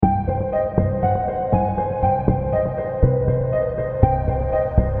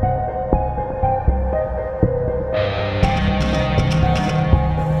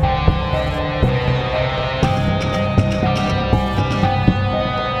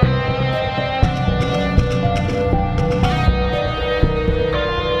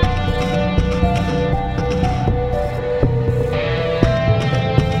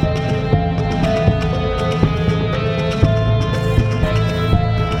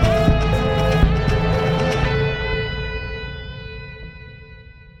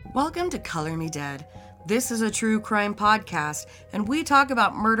Welcome to Color Me Dead. This is a true crime podcast, and we talk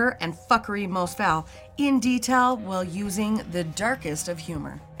about murder and fuckery most foul in detail while using the darkest of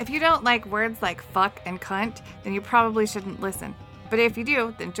humor. If you don't like words like fuck and cunt, then you probably shouldn't listen. But if you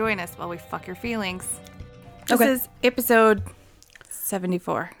do, then join us while we fuck your feelings. This is episode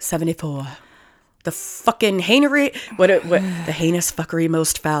 74. 74. The fucking the heinous fuckery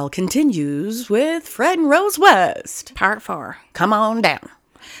most foul continues with Fred and Rose West. Part 4. Come on down.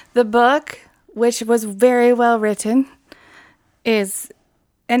 The book, which was very well written, is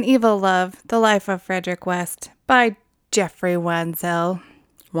An Evil Love, The Life of Frederick West by Jeffrey Wansell.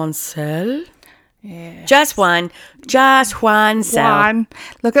 Wansell? Yeah. Just one. Just Wansell. Juan.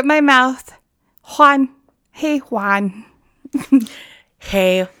 Look at my mouth. Juan. Hey, Juan.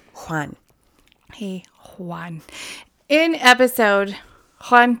 Hey, Juan. Hey, Juan. In episode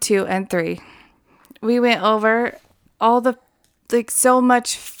 1, 2, and 3, we went over all the, so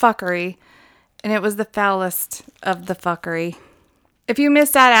much fuckery, and it was the foulest of the fuckery. If you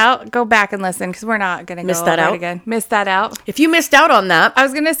missed that out, go back and listen, because we're not going to go over it again. Missed that out? If you missed out on that. I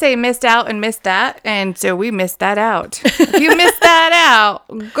was going to say missed out and missed that, and so we missed that out. If you missed that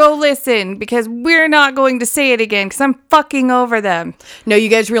out, go listen, because we're not going to say it again, because I'm fucking over them. No, you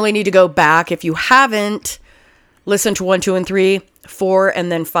guys really need to go back. If you haven't listened to 1, 2, and 3, 4, and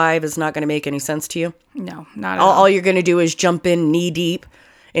then 5 is not going to make any sense to you. No, not at all. All you're going to do is jump in knee deep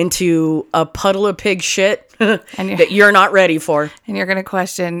into a puddle of pig shit that you're not ready for. And you're going to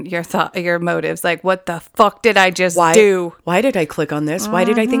question your motives. Like, what the fuck did I just do? Why did I click on this? Why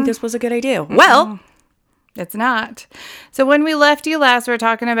did I think this was a good idea? Well, it's not. So when we left you last, we were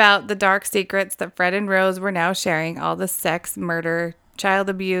talking about the dark secrets that Fred and Rose were now sharing. All the sex, murder, child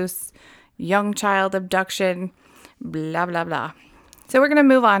abuse, young child abduction, blah, blah, blah. So we're going to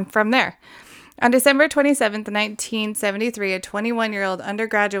move on from there. On December 27th, 1973, a 21-year-old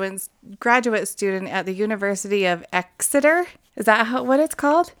graduate student at the University of Exeter, is that what it's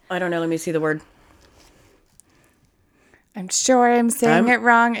called? I don't know. Let me see the word. I'm sure I'm saying it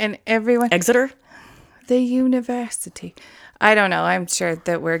wrong, and everyone... Exeter? The university. I don't know. I'm sure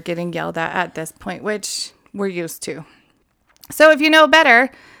that we're getting yelled at this point, which we're used to. So if you know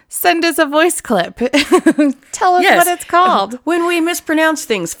better, send us a voice clip. Tell us what it's called. When we mispronounce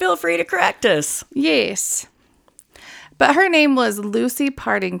things, feel free to correct us. Yes. But her name was Lucy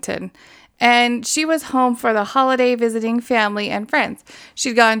Partington, and she was home for the holiday visiting family and friends.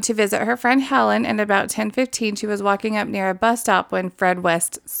 She'd gone to visit her friend Helen, and about 10:15, she was walking up near a bus stop when Fred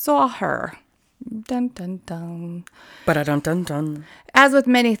West saw her. Dun, dun, dun. Ba-da-dun-dun-dun. As with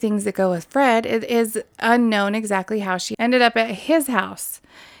many things that go with Fred, it is unknown exactly how she ended up at his house.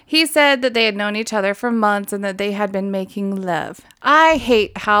 He said that they had known each other for months and that they had been making love. I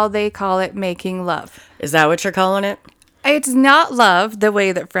hate how they call it making love. Is that what you're calling it? It's not love the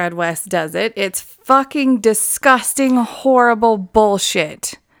way that Fred West does it. It's fucking disgusting, horrible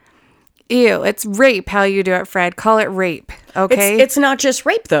bullshit. Ew, it's rape how you do it, Fred. Call it rape, okay? It's not just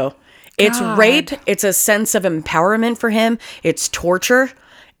rape, though. It's God. Rape. It's a sense of empowerment for him. It's torture.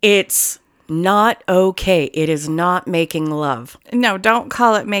 It's not okay. It is not making love. No, don't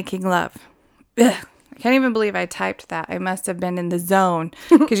call it making love. Ugh. I can't even believe I typed that. I must have been in the zone.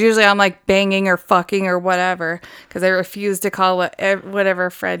 Because usually I'm like banging or fucking or whatever. Because I refuse to call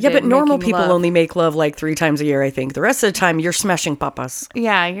whatever Fred did. Yeah, but normal making people love. only make love like 3 times a year, I think. The rest of the time, you're smashing papas.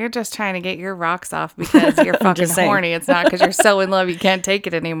 Yeah, you're just trying to get your rocks off because you're fucking horny. It's not because you're so in love you can't take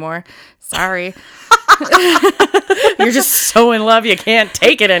it anymore. Sorry. You're just so in love you can't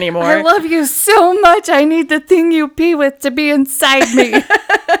take it anymore. I love you so much. I need the thing you pee with to be inside me.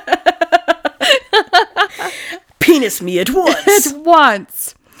 Penis me at once. At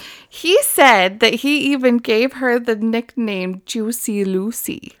once. He said that he even gave her the nickname Juicy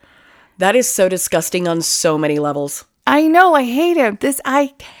Lucy. That is so disgusting on so many levels. I know. I hate him.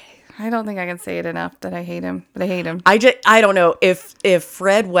 I don't think I can say it enough that I hate him, but I hate him. I don't know. If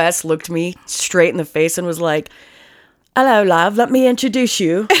Fred West looked me straight in the face and was like, "Hello, love, let me introduce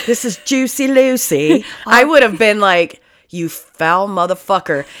you. This is Juicy Lucy," I would have been like, "You foul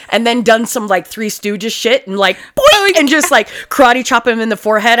motherfucker," and then done some like Three Stooges shit and like boing, and just like karate chop him in the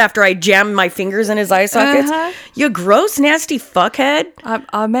forehead after I jammed my fingers in his eye sockets. You gross, nasty fuckhead.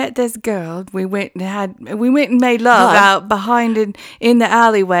 I met this girl. We went and made love out behind in the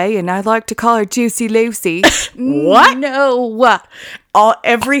alleyway, and I like to call her Juicy Lucy. What? No.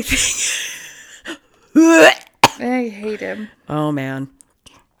 Everything. I hate him. Oh man.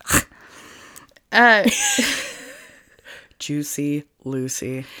 Juicy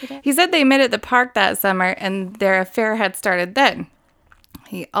Lucy. He said they met at the park that summer and their affair had started then.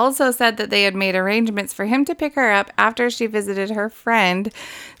 He also said that they had made arrangements for him to pick her up after she visited her friend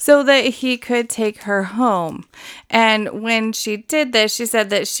so that he could take her home. And when she did this, she said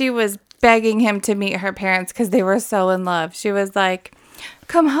that she was begging him to meet her parents because they were so in love. She was like,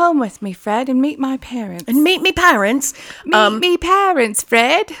 come home with me, Fred, and meet my parents. And meet me parents. Meet me parents,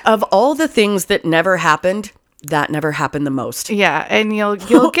 Fred. Of all the things that never happened, that never happened the most. Yeah, and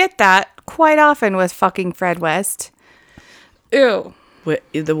you'll get that quite often with fucking Fred West. Ew.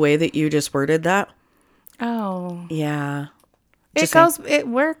 The way that you just worded that? Oh. Yeah. It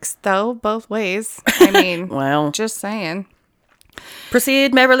works, though, both ways. I mean, well, just saying.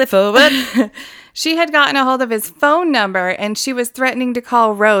 Proceed merrily forward. She had gotten a hold of his phone number, and she was threatening to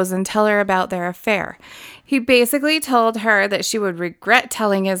call Rose and tell her about their affair. He basically told her that she would regret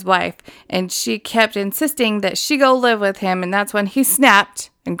telling his wife, and she kept insisting that she go live with him, and that's when he snapped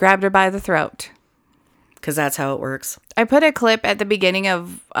and grabbed her by the throat. Because that's how it works. I put a clip at the beginning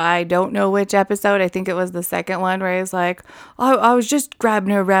of, I don't know which episode. I think it was the second one where he's like, oh, I was just grabbing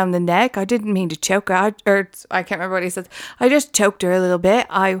her around the neck. I didn't mean to choke her. I can't remember what he says. I just choked her a little bit.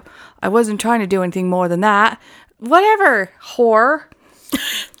 I wasn't trying to do anything more than that. Whatever, whore.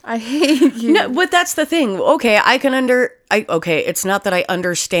 I hate you. No, but that's the thing. Okay, it's not that I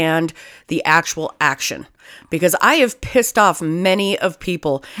understand the actual action. Because I have pissed off many of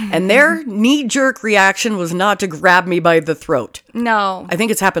people, and their knee-jerk reaction was not to grab me by the throat. No. I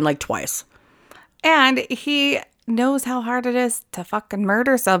think it's happened like twice. And he knows how hard it is to fucking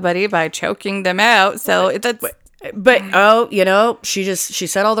murder somebody by choking them out. So that's... But, she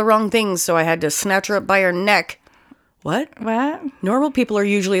said all the wrong things, so I had to snatch her up by her neck. What? Normal people are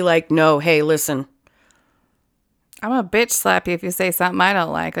usually like, no, hey, listen. I'm gonna bitch slap you if you say something I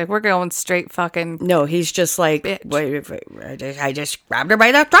don't like. Like, we're going straight fucking... No, he's just like, wait, I just grabbed her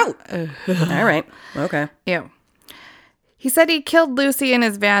by the throat. All right. Okay. Yeah. He said he killed Lucy in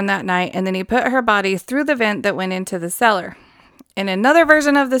his van that night, and then he put her body through the vent that went into the cellar. In another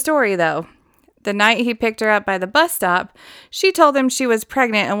version of the story, though, the night he picked her up by the bus stop, she told him she was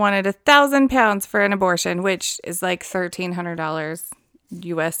pregnant and wanted £1,000 for an abortion, which is like $1,300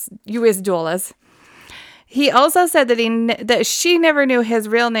 US dollars. He also said that she never knew his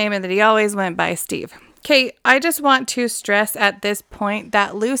real name and that he always went by Steve. Kate, I just want to stress at this point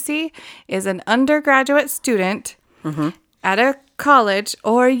that Lucy is an undergraduate student at a college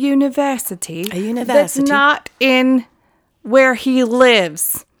or a university. That's not in where he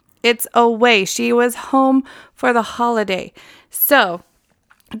lives. It's away. She was home for the holiday. So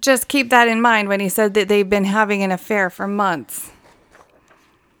just keep that in mind when he said that they've been having an affair for months.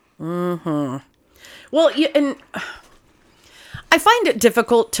 Mm-hmm. Well, and I find it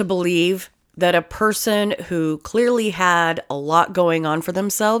difficult to believe that a person who clearly had a lot going on for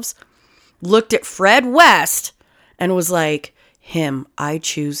themselves looked at Fred West and was like, I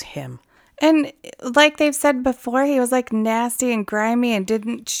choose him. And like they've said before, he was like nasty and grimy and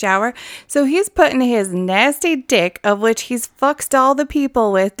didn't shower. So he's putting his nasty dick, of which he's fucked all the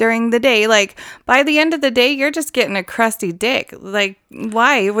people with during the day. Like, by the end of the day, you're just getting a crusty dick. Like,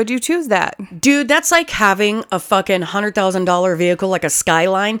 why would you choose that? Dude, that's like having a fucking $100,000 vehicle like a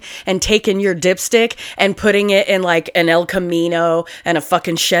Skyline and taking your dipstick and putting it in like an El Camino and a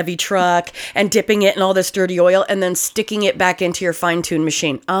fucking Chevy truck and dipping it in all this dirty oil and then sticking it back into your fine-tuned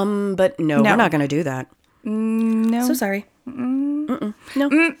machine. But no, we're not going to do that. No. So sorry. No.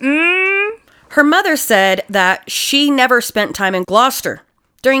 Her mother said that she never spent time in Gloucester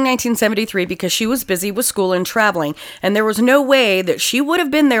during 1973 because she was busy with school and traveling, and there was no way that she would have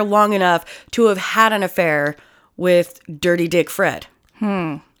been there long enough to have had an affair with Dirty Dick Fred.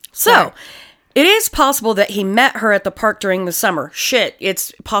 So, it is possible that he met her at the park during the summer. Shit,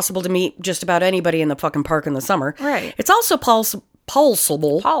 it's possible to meet just about anybody in the fucking park in the summer. Right. It's also possible.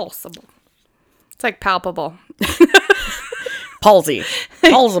 It's like palpable. Palsy.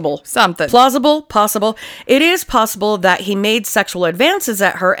 Plausible. Something. Plausible. Possible. It is possible that he made sexual advances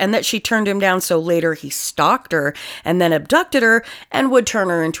at her and that she turned him down, so later he stalked her and then abducted her and would turn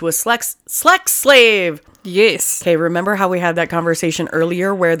her into a sex slave. Yes. Okay, remember how we had that conversation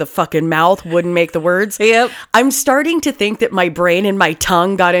earlier where the fucking mouth wouldn't make the words? Yep. I'm starting to think that my brain and my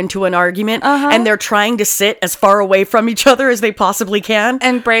tongue got into an argument and they're trying to sit as far away from each other as they possibly can.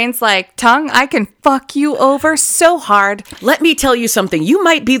 And brain's like, tongue, I can fuck you over so hard. Let me tell you something. You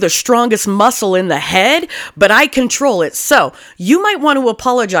might be the strongest muscle in the head, but I control it. So you might want to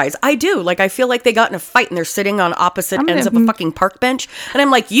apologize. I do. Like, I feel like they got in a fight and they're sitting on opposite ends of a fucking park bench. And I'm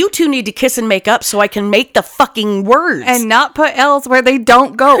like, you two need to kiss and make up so I can make take the fucking words. And not put L's where they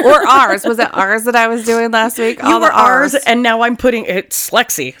don't go. Or R's. Was it R's that I was doing last week? You were R's, and now I'm putting it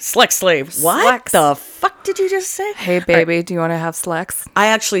Slexy. Slex slave. What Slex. the fuck did you just say? Hey, baby, do you want to have Slex? I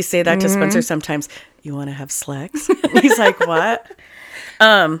actually say that to Spencer sometimes. You want to have Slex? He's like, what?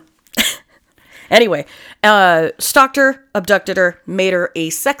 Anyway, stalked her, abducted her, made her a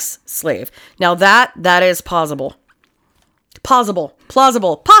sex slave. Now that is plausible. Possible.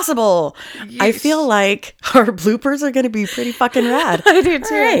 I feel like our bloopers are going to be pretty fucking rad. I do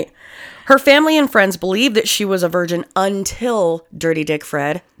too. Right. Her family and friends believed that she was a virgin until Dirty Dick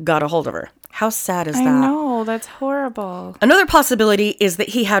Fred got a hold of her. How sad is that? I know, that's horrible. Another possibility is that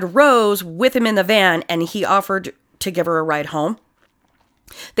he had Rose with him in the van and he offered to give her a ride home.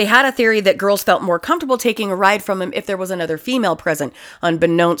 They had a theory that girls felt more comfortable taking a ride from him if there was another female present.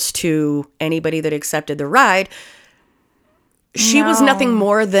 Unbeknownst to anybody that accepted the ride, she was nothing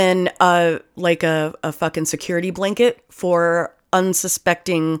more than a fucking security blanket for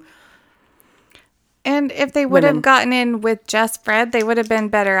unsuspecting. And if they would have gotten in with just Fred, they would have been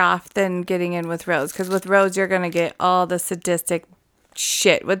better off than getting in with Rose. Because with Rose, you're going to get all the sadistic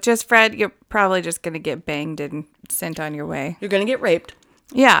shit. With just Fred, you're probably just going to get banged and sent on your way. You're going to get raped.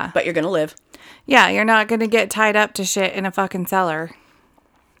 Yeah. But you're going to live. Yeah, you're not going to get tied up to shit in a fucking cellar.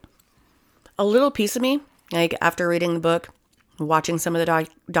 A little piece of me, like after reading the book, watching some of the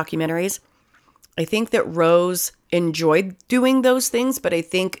documentaries, I think that Rose enjoyed doing those things, but I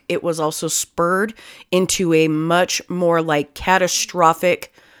think it was also spurred into a much more like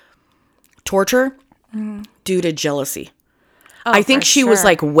catastrophic torture due to jealousy. Oh, I think she was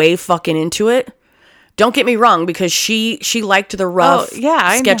like way fucking into it. Don't get me wrong, because she liked the rough,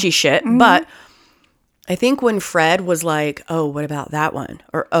 sketchy shit. But I think when Fred was like, oh, what about that one?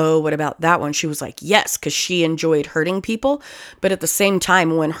 Or, oh, what about that one? She was like, yes, because she enjoyed hurting people. But at the same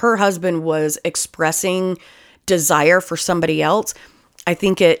time, when her husband was expressing desire for somebody else, I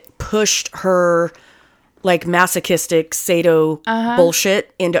think it pushed her like masochistic sado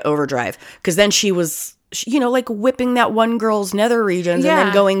bullshit into overdrive. Because then she was, like whipping that one girl's nether regions and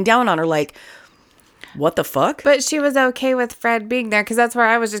then going down on her like, what the fuck? But she was okay with Fred being there, because that's where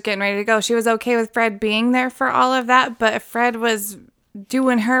I was just getting ready to go. She was okay with Fred being there for all of that, but Fred was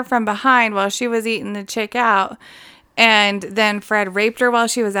doing her from behind while she was eating the chick out. And then Fred raped her while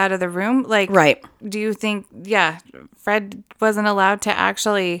she was out of the room. Like, right. Do you think, Fred wasn't allowed to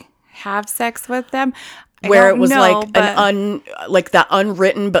actually have sex with them? Where it was like that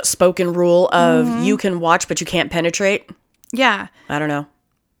unwritten but spoken rule of you can watch but you can't penetrate. Yeah. I don't know.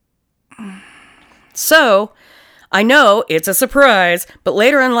 So, I know it's a surprise, but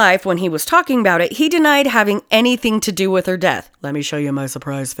later in life when he was talking about it, he denied having anything to do with her death. Let me show you my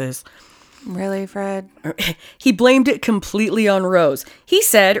surprise face. Really, Fred? He blamed it completely on Rose. He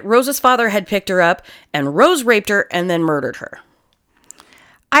said Rose's father had picked her up and Rose raped her and then murdered her.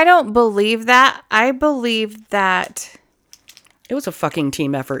 I don't believe that. I believe that it was a fucking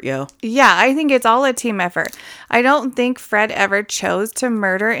team effort, yo. Yeah, I think it's all a team effort. I don't think Fred ever chose to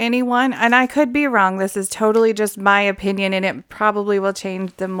murder anyone, and I could be wrong. This is totally just my opinion, and it probably will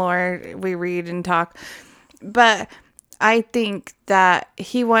change the more we read and talk. But I think that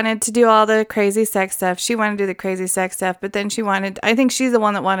he wanted to do all the crazy sex stuff. She wanted to do the crazy sex stuff, but then I think she's the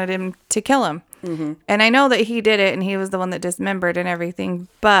one that wanted him to kill him. Mm-hmm. And I know that he did it, and he was the one that dismembered and everything,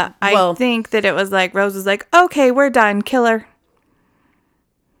 but I think that it was like, Rose was like, okay, we're done, kill her.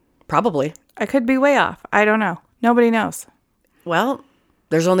 Probably. I could be way off. I don't know. Nobody knows. Well,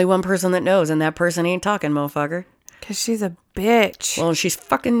 there's only one person that knows, and that person ain't talking, motherfucker. Because she's a bitch. Well, she's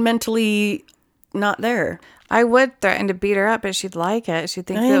fucking mentally not there. I would threaten to beat her up, but she'd like it. She'd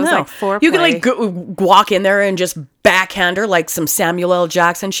think it was like foreplay. You could like walk in there and just backhand her like some Samuel L.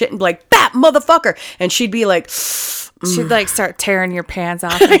 Jackson shit and be like, that motherfucker. And she'd be like... She'd like start tearing your pants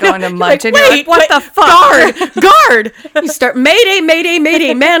off and going to munch, and you're like, what the fuck? Guard! You start, mayday, mayday,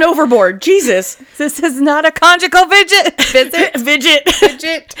 mayday, man overboard. Jesus. This is not a conjugal fidget.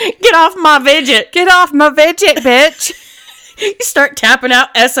 Fidget. Get off my fidget. Get off my fidget, bitch. You start tapping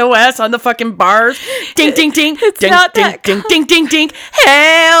out SOS on the fucking bars. Ding, ding, ding. It's ding, not ding, that ding, ding, ding, ding.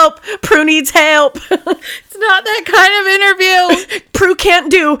 Help! Prue needs help. It's not that kind of interview. Prue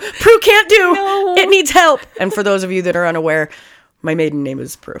can't do. No. It needs help. And for those of you that are unaware, my maiden name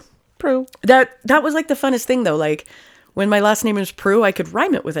is Prue. That was like the funnest thing though. Like when my last name is Prue, I could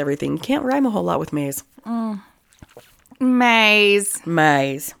rhyme it with everything. You can't rhyme a whole lot with Maze.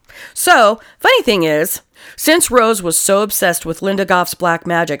 Maze. So, funny thing is, since Rose was so obsessed with Linda Goff's black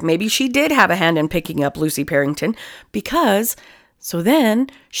magic, maybe she did have a hand in picking up Lucy Parrington so then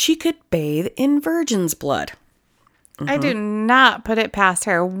she could bathe in virgin's blood. I do not put it past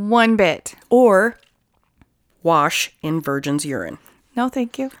her one bit. Or wash in virgin's urine. No,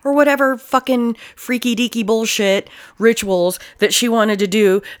 thank you. Or whatever fucking freaky deaky bullshit rituals that she wanted to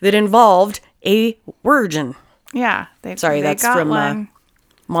do that involved a virgin. Yeah. Sorry, that's got from one.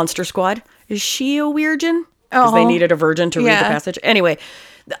 Monster Squad. Is she a virgin? Because they needed a virgin to read the passage. Anyway,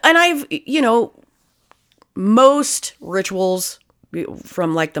 and I've, most rituals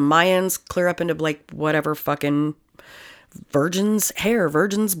from like the Mayans clear up into like whatever fucking virgin's hair,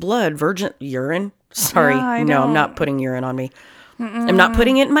 virgin's blood, virgin urine. Sorry. No, I'm not putting urine on me. I'm not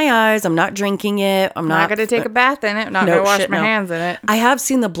putting it in my eyes. I'm not drinking it. I'm not going to take a bath in it. I'm not going to wash my hands in it. I have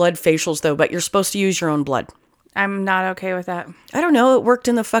seen the blood facials though, but you're supposed to use your own blood. I'm not okay with that. I don't know. It worked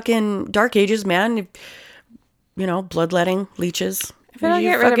in the fucking Dark Ages, man. Bloodletting, leeches. If I don't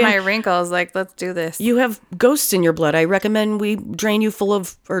get rid of my wrinkles, like, let's do this. You have ghosts in your blood. I recommend we drain you full.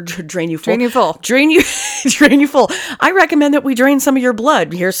 Drain you full. Drain you full. I recommend that we drain some of your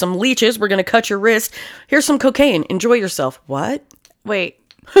blood. Here's some leeches. We're going to cut your wrist. Here's some cocaine. Enjoy yourself. What? Wait.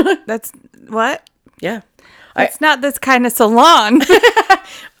 That's what? Yeah. It's not this kind of salon.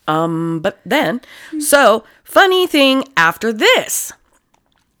 But then, so funny thing after this.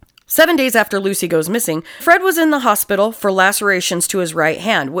 7 days after Lucy goes missing, Fred was in the hospital for lacerations to his right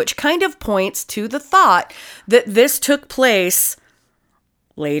hand, which kind of points to the thought that this took place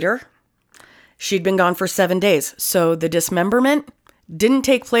later. She'd been gone for 7 days, so the dismemberment didn't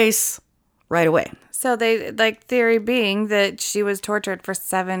take place right away. So they, like, theory being that she was tortured for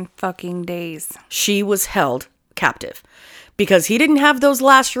 7 fucking days. She was held captive because he didn't have those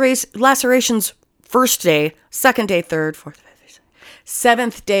lacerations first day, second day, third, fourth, fifth.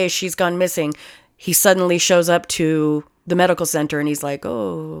 7th day she's gone missing. He suddenly shows up to the medical center and he's like,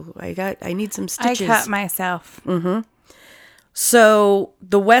 "Oh, I need some stitches. I cut myself." Mm-hmm. So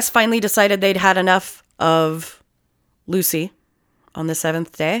the West finally decided they'd had enough of Lucy on the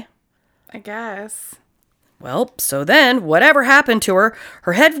 7th day. I guess. Well, so then, whatever happened to her,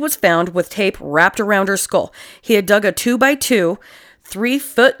 her head was found with tape wrapped around her skull. He had dug a 2x2,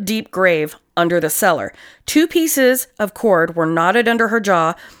 3-foot deep grave under the cellar. 2 pieces of cord were knotted under her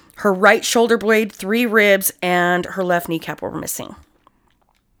jaw, her right shoulder blade, 3 ribs, and her left kneecap were missing.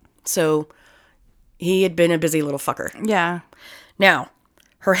 So, he had been a busy little fucker. Yeah. Now,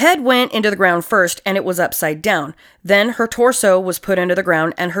 her head went into the ground first, and it was upside down. Then her torso was put into the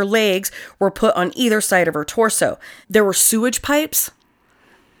ground, and her legs were put on either side of her torso. There were sewage pipes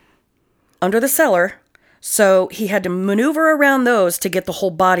under the cellar, so he had to maneuver around those to get the whole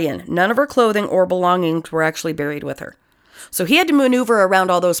body in. None of her clothing or belongings were actually buried with her. So he had to maneuver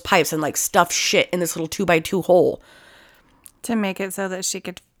around all those pipes and like stuff shit in this little 2x2 hole. To make it so that she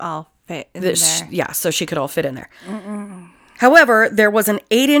could all fit in there. Yeah, so she could all fit in there. However, there was an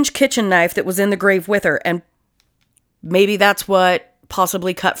 8-inch kitchen knife that was in the grave with her, and maybe that's what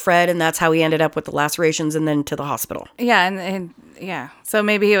possibly cut Fred, and that's how he ended up with the lacerations and then to the hospital. Yeah, and yeah. So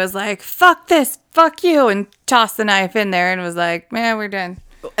maybe he was like, "Fuck this, fuck you," and tossed the knife in there and was like, "Man, we're done."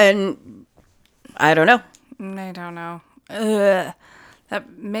 And I don't know. I don't know. Ugh.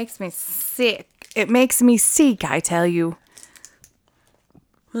 That makes me sick. It makes me sick, I tell you.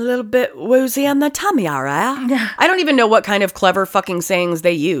 A little bit woozy on the tummy, all right? Yeah. I don't even know what kind of clever fucking sayings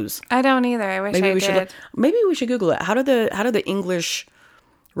they use. I don't either. I wish I did. Maybe we should Google it. How do the English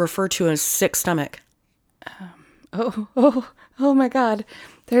refer to a sick stomach? Oh my God.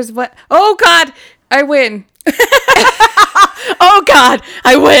 There's what? Oh God, I win. Oh God,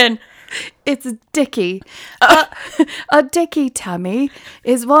 I win. It's dicky. A dicky tummy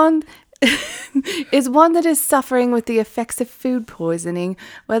is one that is suffering with the effects of food poisoning,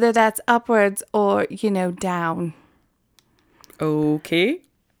 whether that's upwards or, down. Okay.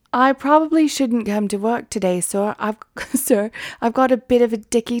 I probably shouldn't come to work today, sir. I've got a bit of a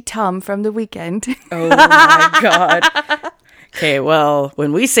dicky tum from the weekend. Oh my God. Okay, well,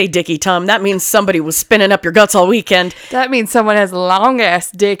 when we say dicky tum, that means somebody was spinning up your guts all weekend. That means someone has a long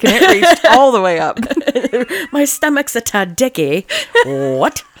ass dick and it reached all the way up. My stomach's a tad dicky.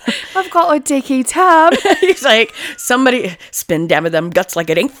 What? I've got a dicky tum. He's like, somebody spin down with them guts like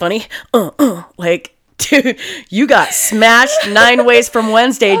it ain't funny. Like, dude, you got smashed 9 ways from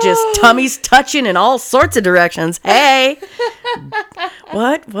Wednesday, just tummies touching in all sorts of directions. Hey.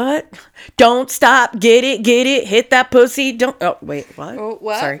 What? Don't stop. Get it. Hit that pussy. Don't. Oh, wait. What? Oh,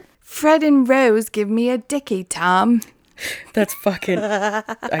 what? Sorry. Fred and Rose give me a dicky tum. That's fucking.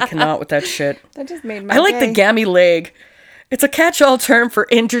 I cannot with that shit. That just made my I like the gammy leg. It's a catch-all term for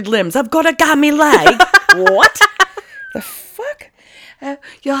injured limbs. I've got a gammy leg. What? The fuck?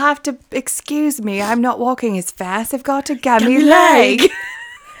 You'll have to excuse me. I'm not walking as fast. I've got a gammy leg.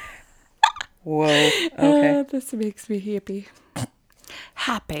 Whoa. Okay. This makes me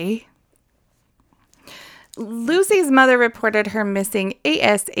happy. Lucy's mother reported her missing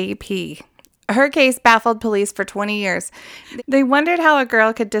ASAP. Her case baffled police for 20 years. They wondered how a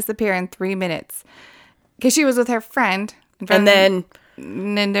girl could disappear in 3 minutes. Because she was with her friend. And then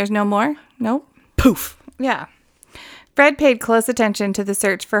there's no more? Nope. poof. Yeah. Fred paid close attention to the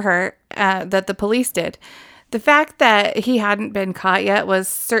search for her that the police did. The fact that he hadn't been caught yet was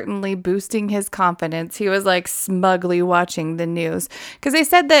certainly boosting his confidence. He was like smugly watching the news because they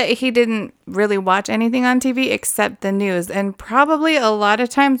said that he didn't really watch anything on TV except the news and probably a lot of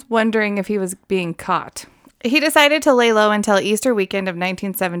times wondering if he was being caught. He decided to lay low until Easter weekend of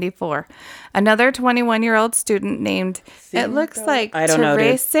 1974. Another 21-year-old student named, it looks like I don't know,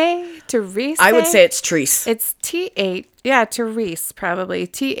 dude. Therese. I would say it's Therese. It's Therese, probably.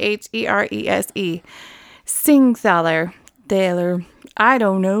 Therese. Singthaler, I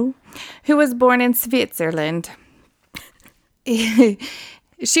don't know, who was born in Switzerland.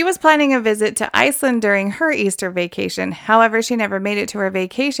 She was planning a visit to Iceland during her Easter vacation. However, she never made it to her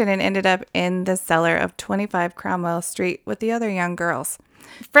vacation and ended up in the cellar of 25 Cromwell Street with the other young girls.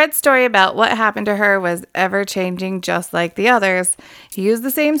 Fred's story about what happened to her was ever-changing just like the others. He used the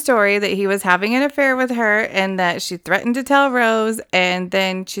same story that he was having an affair with her and that she threatened to tell Rose and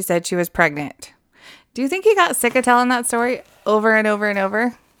then she said she was pregnant. Do you think he got sick of telling that story over and over and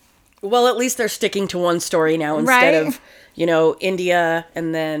over? Well, at least they're sticking to one story now instead of, India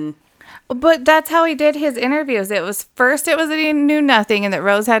and then... But that's how he did his interviews. It was that he knew nothing and that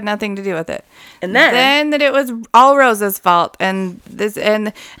Rose had nothing to do with it. And then that it was all Rose's fault. And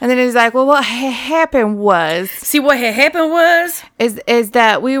then he's like, well, what happened was... See, what had happened was... Is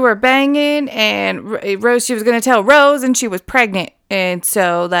that we were banging and Rose, she was going to tell Rose and she was pregnant. And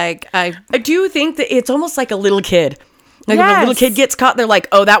so, like, I do think that it's almost like a little kid. Like yes. When a little kid gets caught, they're like,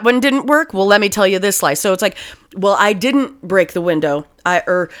 oh, that one didn't work? Well, let me tell you this lie. So it's like, well, I didn't break the window. I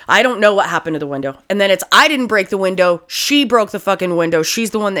don't know what happened to the window. And then it's, I didn't break the window. She broke the fucking window.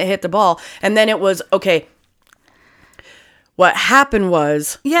 She's the one that hit the ball. And then it was, okay, what happened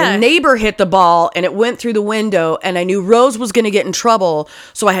was the neighbor hit the ball and it went through the window and I knew Rose was going to get in trouble.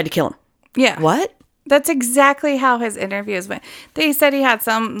 So I had to kill him. Yeah. What? That's exactly how his interviews went. They said he had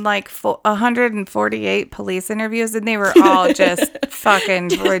some 148 police interviews and they were all just fucking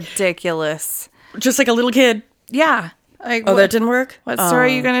ridiculous. Just like a little kid. Yeah. Like, that didn't work? What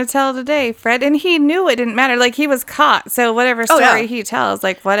story are you going to tell today, Fred? And he knew it didn't matter. Like, he was caught. So whatever story he tells,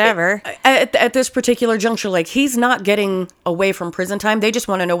 like, whatever. At this particular juncture, like, he's not getting away from prison time. They just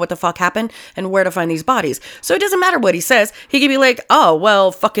want to know what the fuck happened and where to find these bodies. So it doesn't matter what he says. He could be like, oh,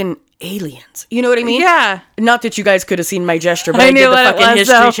 well, fucking aliens. You know what I mean? Yeah. Not that you guys could have seen my gesture, but I did the fucking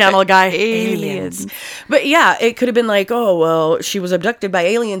History Channel guy. Aliens. But yeah, it could have been like, oh, well, she was abducted by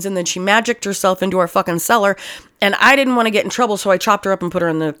aliens and then she magicked herself into our fucking cellar and I didn't want to get in trouble, so I chopped her up and put her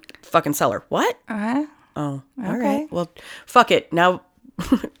in the fucking cellar. What? Uh-huh. Oh, all right. Well, fuck it. Now...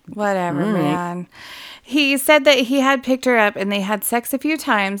 Whatever, man. He said that he had picked her up and they had sex a few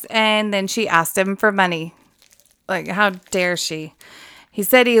times and then she asked him for money. Like, how dare she? He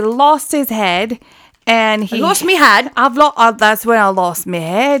said he lost his head and he... lost me head. That's when I lost my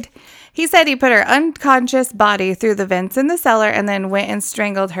head. He said he put her unconscious body through the vents in the cellar and then went and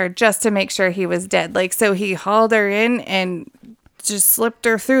strangled her just to make sure he was dead. Like, so he hauled her in and just slipped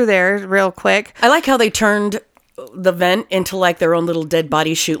her through there real quick. I like how they turned the vent into like their own little dead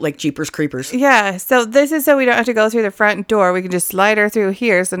body chute, like Jeepers Creepers. Yeah, so this is so we don't have to go through the front door. We can just slide her through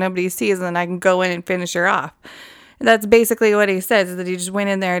here so nobody sees and then I can go in and finish her off. That's basically what he says, is that he just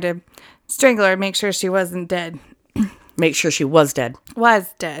went in there to strangle her and make sure she wasn't dead. Make sure she was dead.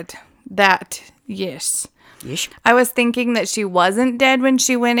 Was dead. That, yes. Yeesh. I was thinking that she wasn't dead when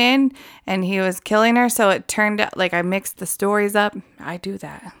she went in and he was killing her, so it turned out like I mixed the stories up. I do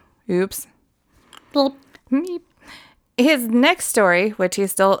that. Oops. Well, his next story, which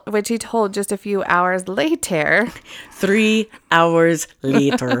he told just a few hours later, 3 hours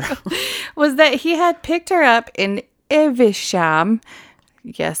later, was that he had picked her up in Evesham.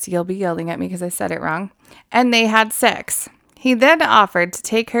 Yes, you'll be yelling at me because I said it wrong. And they had sex. He then offered to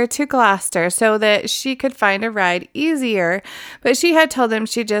take her to Gloucester so that she could find a ride easier, but she had told him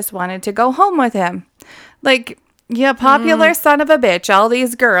she just wanted to go home with him. Like, yeah, popular son of a bitch. All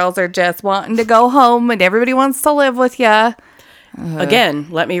these girls are just wanting to go home and everybody wants to live with you. Again,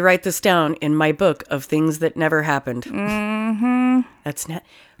 let me write this down in my book of things that never happened. Mm-hmm. That's not...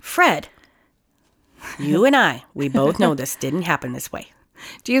 Fred, you and I, we both know this didn't happen this way.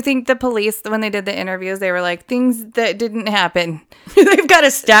 Do you think the police, when they did the interviews, they were like, things that didn't happen? They've got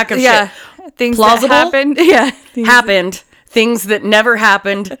a stack of shit. Things plausible that happened. Yeah. Happened. Things that never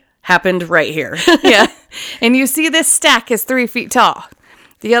happened right here. Yeah. And you see this stack is 3 feet tall.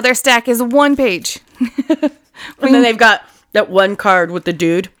 The other stack is 1 page. And then they've got that one card with the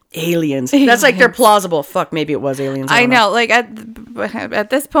dude. Aliens. That's like they're plausible. Fuck, maybe it was aliens. I know. Like at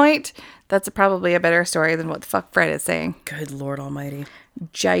this point, that's probably a better story than what the fuck Fred is saying. Good Lord Almighty.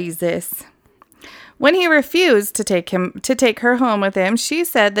 Jesus. When he refused to take her home with him, she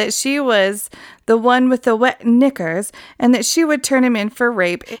said that she was the one with the wet knickers and that she would turn him in for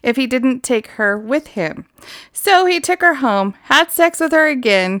rape if he didn't take her with him. So he took her home, had sex with her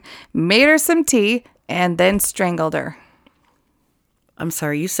again, made her some tea, and then strangled her. I'm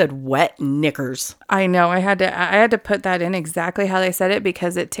sorry, you said wet knickers. I know. I had to put that in exactly how they said it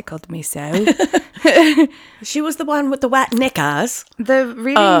because it tickled me so. She was the one with the wet knickers. Reading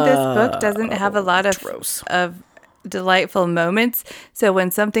this book doesn't have a lot of delightful moments. So when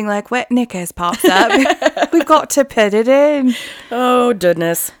something like wet knickers pops up, we've got to put it in. Oh,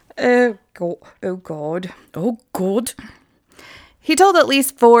 goodness. Oh, God. Oh, God. Oh, God. He told at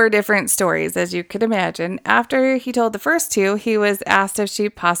least 4 different stories, as you could imagine. After he told the first 2, he was asked if she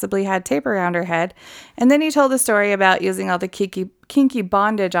possibly had tape around her head. And then he told the story about using all the kinky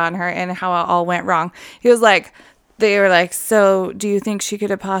bondage on her and how it all went wrong. He was like, they were like, so do you think she could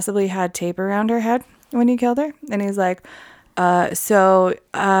have possibly had tape around her head when you killed her? And he's like, yeah, so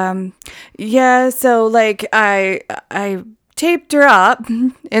like I taped her up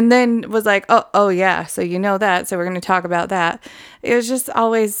and then was like, oh yeah, so you know that, so we're going to talk about that. It was just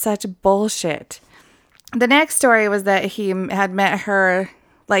always such bullshit. The next story was that he had met her,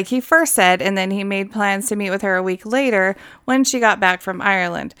 like he first said, and then he made plans to meet with her a week later when she got back from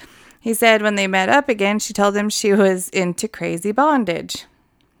Ireland. He said when they met up again, she told him she was into crazy bondage.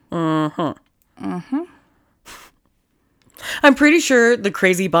 I'm pretty sure the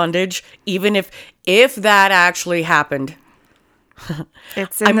crazy bondage, even if that actually happened,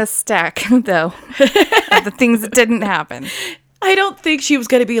 it's in the stack, though, of the things that didn't happen. I don't think she was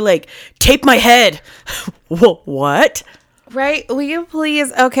going to be like, tape my head. What? Right? Will you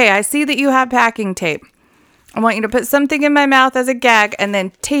please? Okay, I see that you have packing tape. I want you to put something in my mouth as a gag and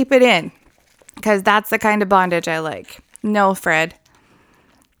then tape it in. Because that's the kind of bondage I like. No, Fred.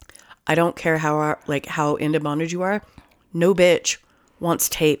 I don't care how into bondage you are. No bitch wants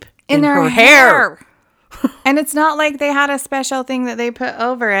tape in her hair. And it's not like they had a special thing that they put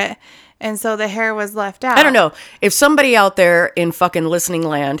over it, and so the hair was left out. I don't know. If somebody out there in fucking listening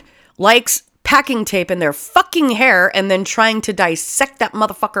land likes packing tape in their fucking hair and then trying to dissect that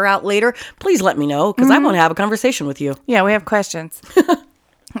motherfucker out later, please let me know, because I want to have a conversation with you. Yeah, we have questions.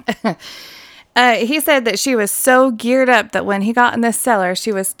 He said that she was so geared up that when he got in the cellar,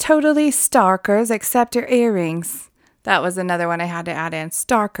 she was totally starkers except her earrings. That was another one I had to add in.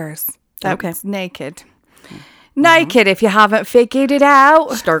 Starkers. That was naked. Naked, if you haven't figured it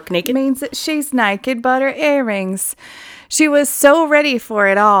out. Stark naked? Means that she's naked, but her earrings. She was so ready for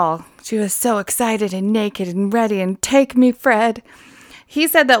it all. She was so excited and naked and ready, and take me, Fred. He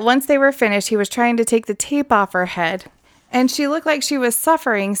said that once they were finished, he was trying to take the tape off her head. And she looked like she was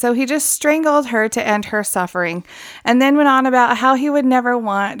suffering, so he just strangled her to end her suffering. And then went on about how he would never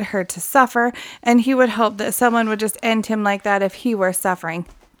want her to suffer, and he would hope that someone would just end him like that if he were suffering.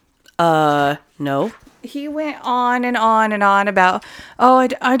 No. He went on and on and on about,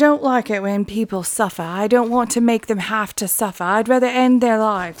 I don't like it when people suffer. I don't want to make them have to suffer. I'd rather end their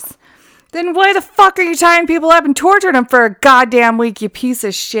lives. Then why the fuck are you tying people up and torturing them for a goddamn week, you piece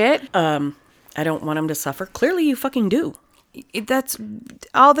of shit? I don't want them to suffer. Clearly you fucking do. That's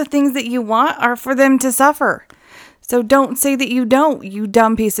all the things that you want are for them to suffer. So don't say that you don't, you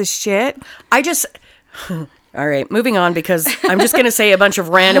dumb piece of shit. All right, moving on, because I'm just going to say a bunch of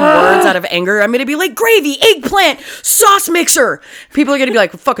random words out of anger. I'm going to be like, gravy, eggplant, sauce mixer. People are going to be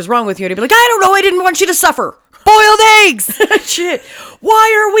like, what the fuck is wrong with you? And I'd be like, I don't know, I didn't want you to suffer. Boiled eggs. Shit.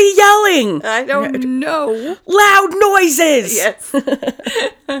 Why are we yelling? I don't know. Loud noises. Yes.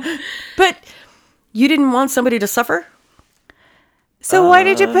 But you didn't want somebody to suffer? So why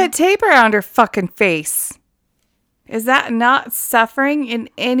did you put tape around her fucking face? Is that not suffering in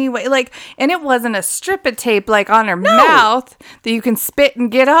any way? Like, and it wasn't a strip of tape like on her mouth that you can spit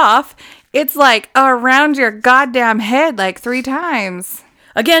and get off. It's like around your goddamn head like 3 times.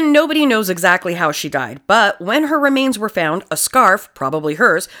 Again, nobody knows exactly how she died, but when her remains were found, a scarf, probably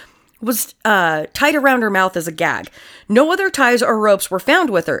hers, was tied around her mouth as a gag. No other ties or ropes were found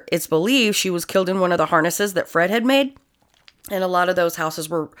with her. It's believed she was killed in one of the harnesses that Fred had made, and a lot of those houses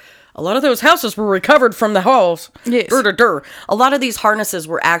were recovered from the house. Yes. A lot of these harnesses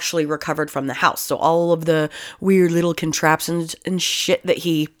were actually recovered from the house. So all of the weird little contraptions and shit that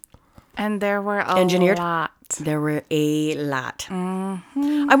he there were engineered. Lot. There were a lot.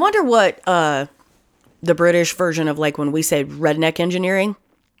 Mm-hmm. I wonder what the British version of, like, when we say redneck engineering,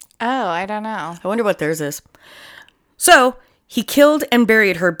 Oh, I don't know. I wonder what theirs is. So, he killed and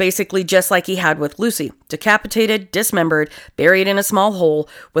buried her basically just like he had with Lucy. Decapitated, dismembered, buried in a small hole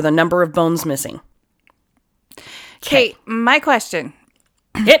with a number of bones missing. Kate, my question.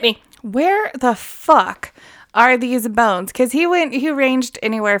 Hit me. Where the fuck are these bones? Because he ranged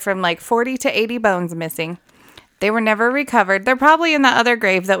anywhere from like 40 to 80 bones missing. They were never recovered. They're probably in the other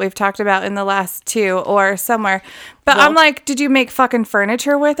grave that we've talked about in the last two or somewhere. But I'm like, did you make fucking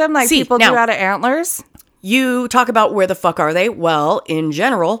furniture with them like people do out of antlers? You talk about where the fuck are they? Well, in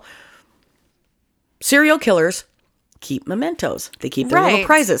general, serial killers keep mementos. They keep their little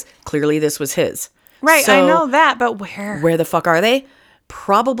prizes. Clearly, this was his. Right, So, I know that, but where? Where the fuck are they?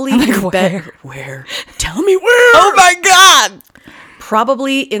 Probably where? Tell me where. Oh my God!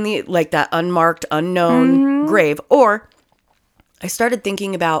 Probably in the, like, that unmarked, unknown grave. Or I started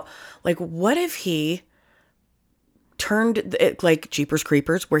thinking about, like, what if he turned it like Jeepers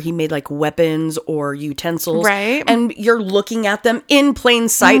Creepers, where he made like weapons or utensils, right? And you're looking at them in plain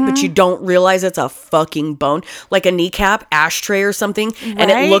sight, but you don't realize it's a fucking bone, like a kneecap, ashtray or something, and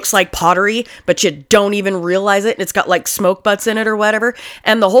it looks like pottery, but you don't even realize it. It's got like smoke butts in it or whatever.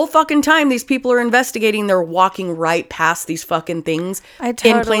 And the whole fucking time these people are investigating, they're walking right past these fucking things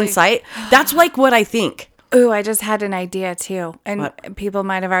in plain sight. That's like what I think. Ooh, I just had an idea too. And people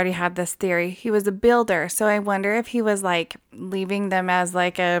might have already had this theory. He was a builder. So I wonder if he was like leaving them as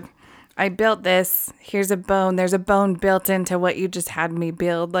like I built this. Here's a bone. There's a bone built into what you just had me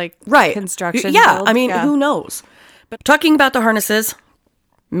build. Like construction. Yeah. Build. I mean, who knows? But talking about the harnesses,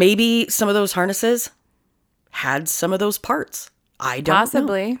 maybe some of those harnesses had some of those parts. I don't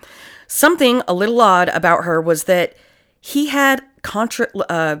know. Something a little odd about her was that he had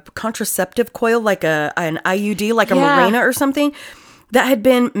contraceptive coil, like an IUD, like a Mirena or something, that had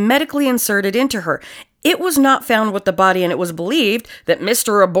been medically inserted into her. It was not found with the body, and it was believed that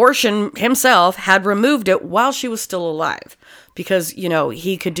Mr. Abortion himself had removed it while she was still alive. Because, you know,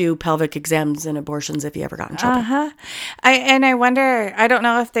 he could do pelvic exams and abortions if he ever got in trouble. I wonder, I don't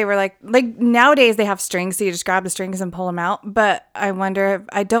know if they were like nowadays they have strings, so you just grab the strings and pull them out. But I wonder,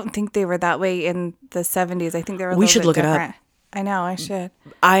 I don't think they were that way in the 70s. I think they were a little bit different. It up. I know, I should.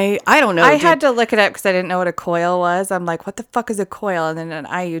 I don't know. I had to look it up because I didn't know what a coil was. I'm like, what the fuck is a coil? And then an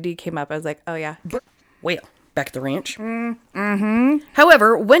IUD came up. I was like, oh yeah. Well, back at the ranch.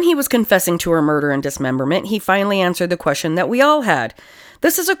 However, when he was confessing to her murder and dismemberment, he finally answered the question that we all had.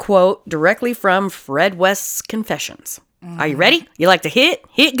 This is a quote directly from Fred West's Confessions. Are you ready? You like to hit?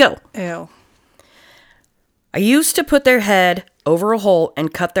 Hit go. Ew. I used to put their head over a hole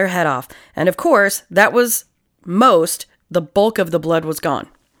and cut their head off. And of course, that was the bulk of the blood was gone.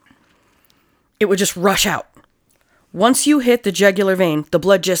 It would just rush out. Once you hit the jugular vein, the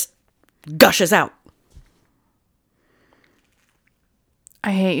blood just gushes out.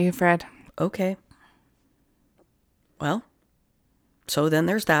 I hate you, Fred. Okay. Well, so then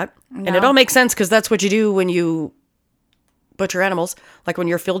there's that. No. And it all makes sense because that's what you do when you butcher animals. Like when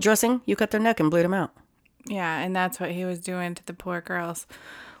you're field dressing, you cut their neck and bleed them out. Yeah, and that's what he was doing to the poor girls.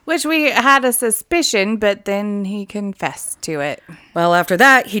 Which we had a suspicion, but then he confessed to it. Well, after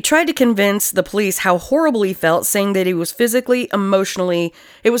that, he tried to convince the police how horrible he felt, saying that it was physically and emotionally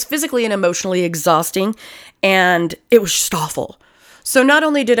exhausting, and it was just awful. So not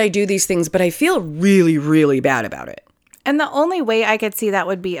only did I do these things, but I feel really, really bad about it. And the only way I could see that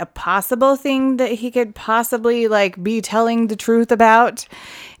would be a possible thing that he could possibly like be telling the truth about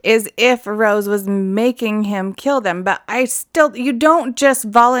is if Rose was making him kill them. But you don't just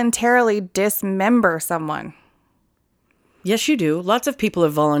voluntarily dismember someone. Yes, you do. Lots of people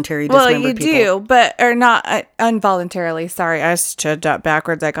have voluntarily dismembered people. Well, you do, but or not involuntarily. Sorry, I stood up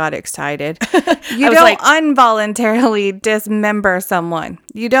backwards. I got excited. You don't involuntarily dismember someone.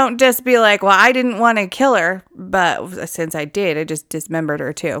 You don't just be like, well, I didn't want to kill her, but since I did, I just dismembered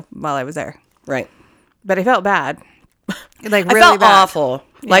her too while I was there. Right. But I felt bad. Like really I felt bad. awful.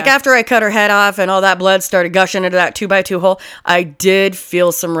 Yeah. Like after I cut her head off and all that blood started gushing into that 2x2 hole, I did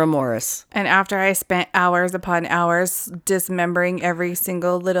feel some remorse. And after I spent hours upon hours dismembering every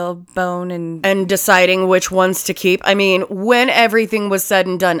single little bone and deciding which ones to keep. I mean, when everything was said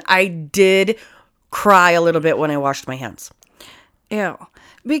and done, I did cry a little bit when I washed my hands. Ew.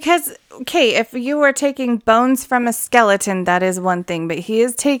 Because, okay, if you were taking bones from a skeleton, that is one thing. But he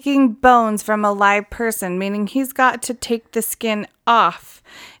is taking bones from a live person, meaning he's got to take the skin off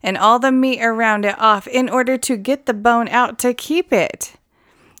and all the meat around it off in order to get the bone out to keep it.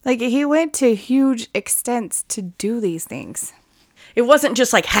 Like, he went to huge extents to do these things. It wasn't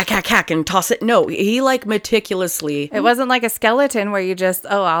just like hack, hack, hack and toss it. No, he like meticulously. It wasn't like a skeleton where you just,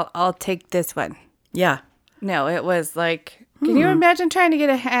 I'll take this one. Yeah. No, it was like Can you imagine trying to get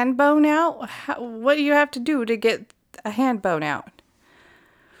a hand bone out? What do you have to do to get a hand bone out?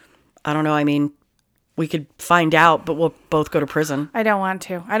 I don't know. I mean, we could find out, but we'll both go to prison. I don't want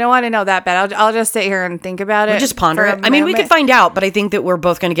to. I don't want to know that bad. I'll just sit here and think about it. We'll just ponder it. I mean, we could find out, but I think that we're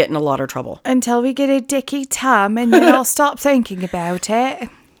both going to get in a lot of trouble. Until we get a dicky tum, and then I'll stop thinking about it.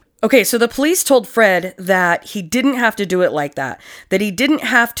 Okay, so the police told Fred that he didn't have to do it like that he didn't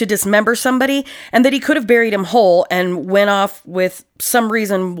have to dismember somebody, and that he could have buried him whole and went off with some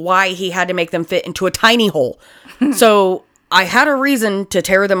reason why he had to make them fit into a tiny hole. So I had a reason to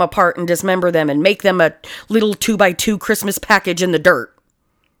tear them apart and dismember them and make them a little 2x2 Christmas package in the dirt.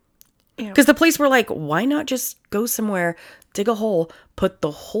 Because the police were like, why not just go somewhere, dig a hole, put the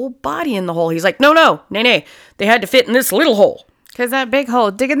whole body in the hole? He's like, no. They had to fit in this little hole. Because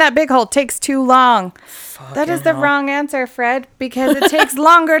digging that big hole takes too long. That is the wrong answer, Fred, because it takes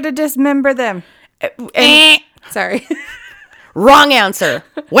longer to dismember them. Sorry. Wrong answer.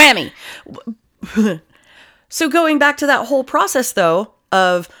 Whammy. So going back to that whole process, though,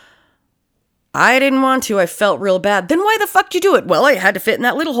 of I didn't want to, I felt real bad. Then why the fuck did you do it? Well, I had to fit in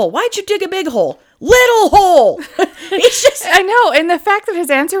that little hole. Why'd you dig a big hole? Little hole. It's just... I know. And the fact that his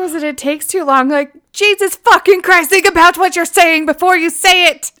answer was that it takes too long, like, Jesus fucking Christ, think about what you're saying before you say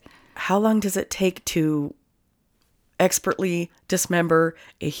it. How long does it take to expertly dismember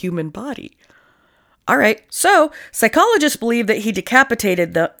a human body? All right. So psychologists believe that he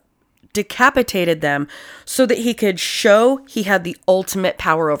decapitated them so that he could show he had the ultimate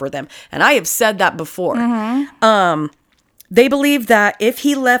power over them. And I have said that before. They believe that if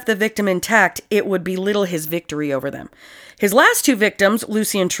he left the victim intact, it would belittle his victory over them. His last two victims,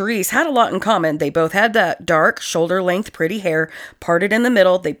 Lucy and Therese, had a lot in common. They both had that dark, shoulder-length, pretty hair, parted in the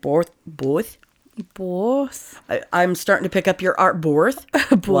middle. They both. I'm starting to pick up your art. Both.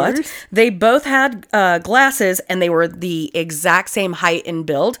 What? They both had glasses, and they were the exact same height and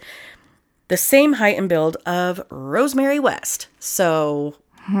build. The same height and build of Rosemary West. So,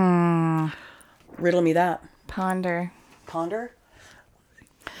 riddle me that. Ponder.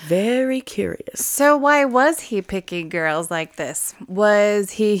 Very curious. So why was he picking girls like this?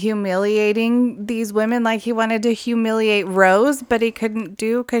 Was he humiliating these women like he wanted to humiliate Rose, but he couldn't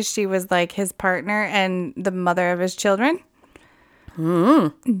do because she was like his partner and the mother of his children?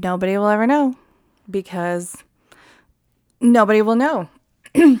 Nobody will ever know because nobody will know.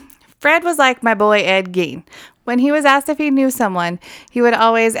 Fred was like my boy Ed Gein. When he was asked if he knew someone, he would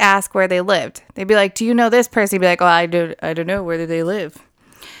always ask where they lived. They'd be like, do you know this person? He'd be like, oh, I don't know. Where do they live?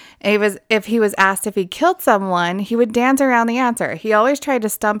 And if he was asked if he killed someone, he would dance around the answer. He always tried to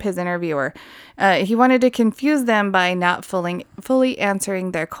stump his interviewer. He wanted to confuse them by not fully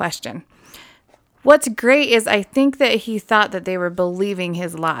answering their question. What's great is I think that he thought that they were believing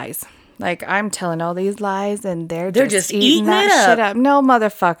his lies. Like, I'm telling all these lies and they're just eating that shit up. No,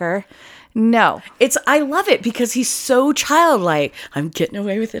 motherfucker. No. I love it because he's so childlike. I'm getting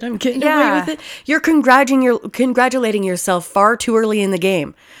away with it. Away with it. You're congratulating yourself far too early in the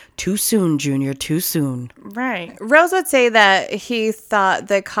game. Too soon, Junior, too soon. Right. Rose would say that he thought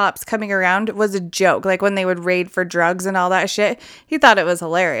the cops coming around was a joke. Like when they would raid for drugs and all that shit, he thought it was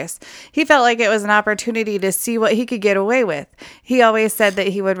hilarious. He felt like it was an opportunity to see what he could get away with. He always said that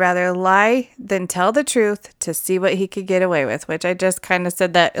he would rather lie than tell the truth to see what he could get away with, which I just kind of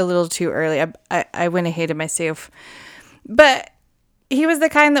said that a little too early. I went and hated myself. But he was the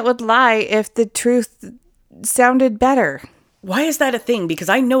kind that would lie if the truth sounded better. Why is that a thing? Because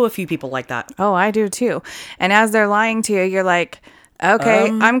I know a few people like that. Oh, I do too. And as they're lying to you, you're like, okay,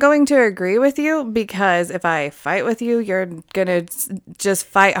 I'm going to agree with you because if I fight with you, you're going to just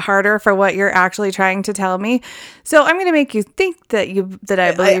fight harder for what you're actually trying to tell me. So I'm going to make you think that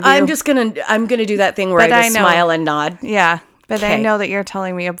I believe you. I'm going to do that thing where I just smile and nod. Yeah. But I know that you're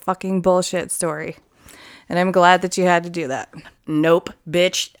telling me a fucking bullshit story. And I'm glad that you had to do that. Nope,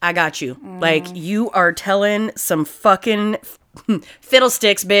 bitch, I got you. Like, you are telling some fucking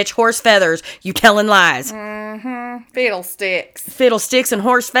fiddlesticks, bitch, horse feathers. You telling lies. Fiddlesticks and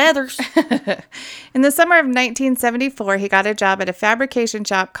horse feathers. In the summer of 1974, he got a job at a fabrication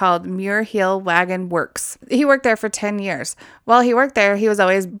shop called Muir Hill Wagon Works. He worked there for 10 years. While he worked there, he was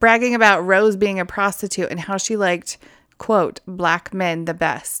always bragging about Rose being a prostitute and how she liked, quote, black men the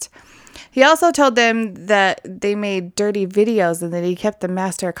best. He also told them that they made dirty videos and that he kept the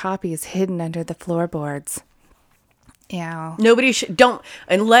master copies hidden under the floorboards. Yeah. Nobody don't,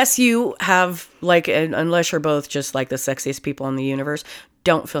 unless you have, like, unless you're both just, like, the sexiest people in the universe,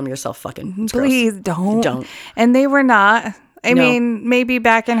 don't film yourself fucking. Please don't. Don't. And they were not. I mean, maybe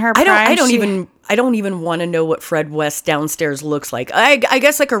back in her prime. I don't even want to know what Fred West downstairs looks like. I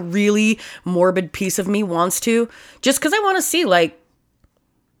guess like a really morbid piece of me wants to, just because I want to see like,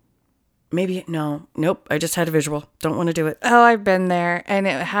 maybe, nope. I just had a visual. Don't want to do it. Oh, I've been there. And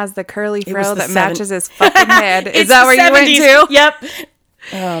it has the curly fro that the matches his fucking head. Is It's that the where you went 70s. to? Yep.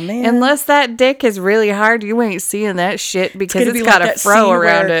 Oh, man. Unless that dick is really hard, you ain't seeing that shit because it's got like a fro scene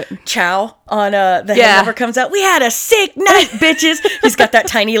around where it. Chow on the hangover comes out. We had a sick night, bitches. He's got that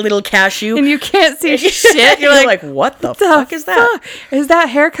tiny little cashew. And you can't see shit. You're like, what the fuck is that? fuck? Is that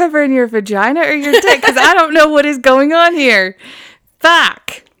hair covering your vagina or your dick? Because I don't know what is going on here.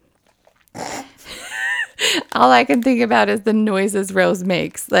 Fuck. All I can think about is the noises Rose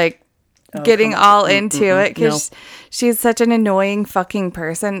makes. Like, getting all into it because she's such an annoying fucking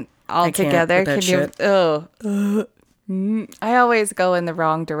person altogether. Can you? I always go in the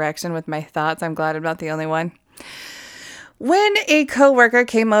wrong direction with my thoughts. I'm glad I'm not the only one. When a coworker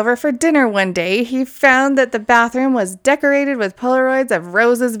came over for dinner one day, he found that the bathroom was decorated with Polaroids of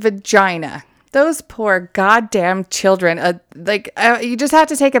Rose's vagina. Those poor goddamn children. You just have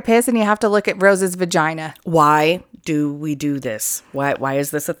to take a piss and you have to look at Rose's vagina. Why do we do this? Why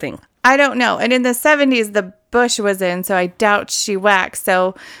is this a thing? I don't know. And in the 70s, the bush was in, so I doubt she waxed.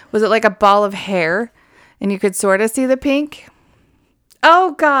 So was it like a ball of hair? And you could sort of see the pink?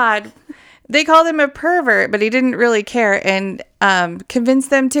 Oh, God. They called him a pervert, but he didn't really care and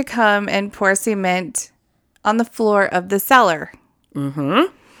convinced them to come and pour cement on the floor of the cellar.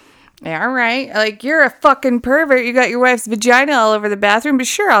 Mm-hmm. Yeah, all right. Like, you're a fucking pervert. You got your wife's vagina all over the bathroom, but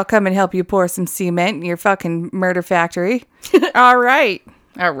sure, I'll come and help you pour some cement in your fucking murder factory. All right.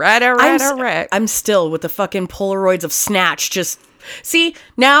 All right. I'm still with the fucking Polaroids of Snatch. Just see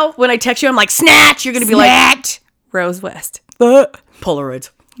now when I text you, I'm like, Snatch. You're gonna be like, Rose West. Polaroids.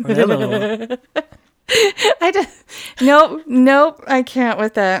 I just nope. I can't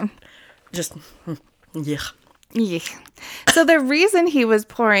with that. Just yeah. Yeah. So the reason he was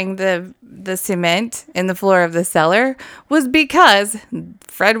pouring the cement in the floor of the cellar was because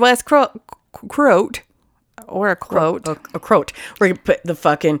Fred West quote. Or a quote. A quote. We're going to put the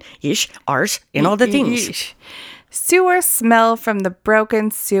fucking ish, ars, in all the things. Sewer smell from the broken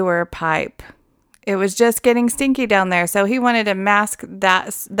sewer pipe. It was just getting stinky down there, so he wanted to mask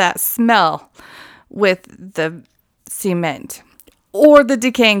that smell with the cement. Or the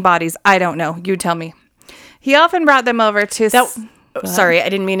decaying bodies. I don't know. You tell me. He often brought them over to... Sorry, I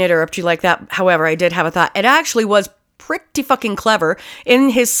didn't mean to interrupt you like that. However, I did have a thought. It actually was pretty fucking clever in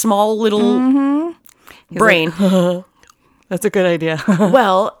his small little... brain. Like, that's a good idea.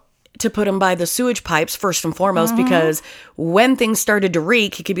 Well, to put him by the sewage pipes first and foremost, because when things started to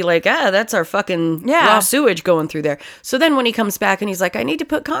reek, he could be like, that's our fucking raw sewage going through there. So then when he comes back and he's like, I need to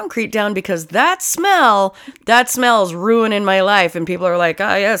put concrete down because that smells ruining my life. And people are like,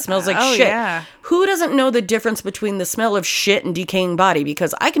 it smells like shit. Yeah. Who doesn't know the difference between the smell of shit and decaying body?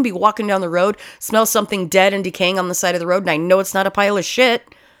 Because I can be walking down the road, smell something dead and decaying on the side of the road, and I know it's not a pile of shit.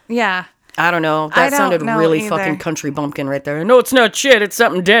 Yeah. I don't know. That sounded really fucking country bumpkin right there. No, it's not shit. It's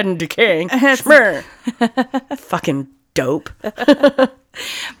something dead and decaying. Schmer. Fucking dope.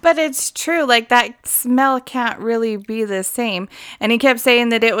 But it's true. Like, that smell can't really be the same. And he kept saying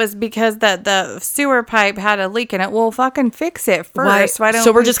that it was because the sewer pipe had a leak in it. Well, fucking fix it first. Why don't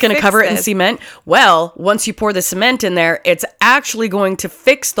so we're just going to cover it in cement? Well, once you pour the cement in there, it's actually going to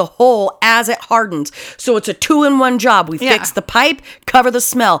fix the hole as it hardens. So it's a 2-in-1 job. We fix the pipe, cover the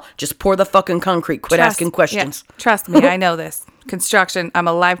smell. Just pour the fucking concrete. Quit asking questions. Yeah. Trust me, I know this. Construction. I'm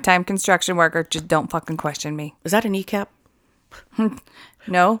a lifetime construction worker. Just don't fucking question me. Is that a kneecap?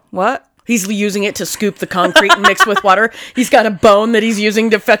 No? What? He's using it to scoop the concrete and mix with water. He's got a bone that he's using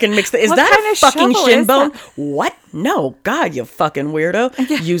to fucking mix the... Is that a fucking shin bone? What? No. God, you fucking weirdo.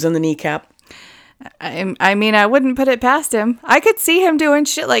 Yeah. Using the kneecap. I mean, I wouldn't put it past him. I could see him doing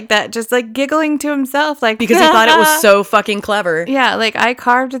shit like that, just like giggling to himself, like because he thought it was so fucking clever. Yeah, like I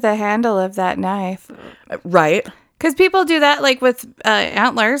carved the handle of that knife. Right. Because people do that, like with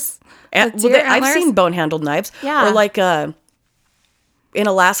antlers. I've seen bone-handled knives. Yeah. Or like in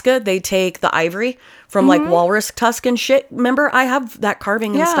Alaska, they take the ivory from like walrus tusk and shit. Remember, I have that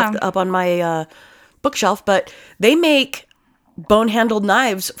carving and stuff up on my bookshelf, but they make bone-handled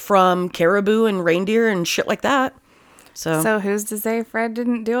knives from caribou and reindeer and shit like that. So who's to say Fred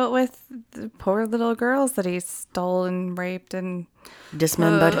didn't do it with the poor little girls that he stole and raped and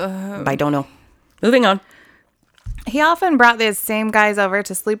dismembered? I don't know. Moving on. He often brought these same guys over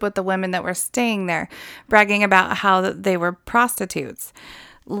to sleep with the women that were staying there, bragging about how they were prostitutes.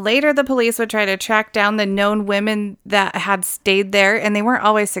 Later, the police would try to track down the known women that had stayed there, and they weren't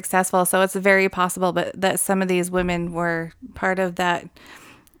always successful. So it's very possible that some of these women were part of that,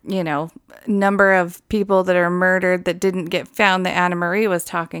 number of people that are murdered that didn't get found that Anna Marie was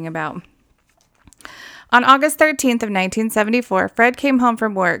talking about. On August 13th of 1974, Fred came home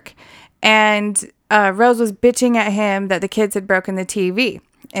from work, and Rose was bitching at him that the kids had broken the TV,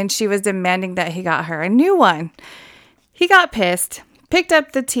 and she was demanding that he got her a new one. He got pissed, picked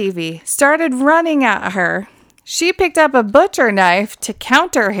up the TV, started running at her. She picked up a butcher knife to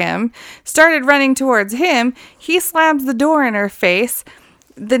counter him, started running towards him. He slams the door in her face.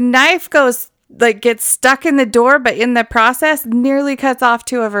 The knife gets stuck in the door, but in the process, nearly cuts off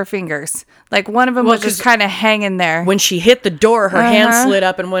 2 of her fingers. Like, one of them was just kind of hanging there. When she hit the door, her hand slid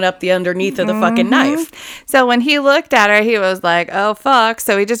up and went up the underneath of the fucking knife. So when he looked at her, he was like, oh, fuck.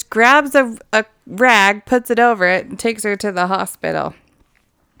 So he just grabs a rag, puts it over it, and takes her to the hospital.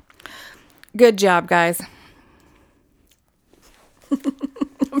 Good job, guys.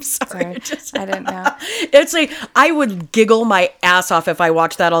 I'm sorry. I didn't know. It's like, I would giggle my ass off if I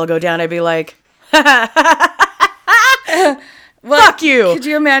watched that all go down. I'd be like, fuck you. Could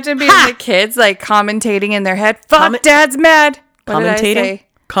you imagine being the kids, commentating in their head? Fuck, Dad's mad. What did I say?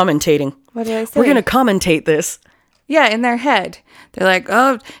 Commentating. What did I say? We're going to commentate this. Yeah, in their head. They're like,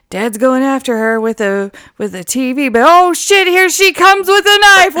 oh, Dad's going after her with a TV, but oh shit, here she comes with a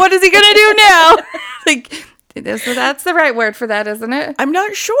knife. What is he going to do now? That's the right word for that, isn't it? I'm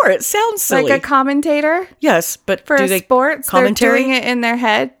not sure. It sounds silly. Like a commentator? Yes, but for sports, commentary? They're doing it in their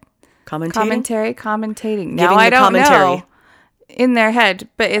head. Commentating. Now I don't know. In their head,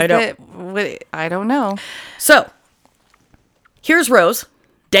 but I don't know. So, here's Rose,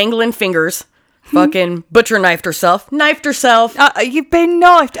 dangling fingers, fucking butcher knifed herself. You've been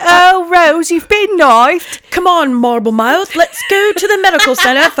knifed. Oh, Rose, you've been knifed. Come on, Marble Mouth, let's go to the medical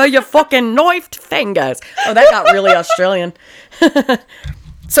center for your fucking knifed fingers. Oh, that got really Australian.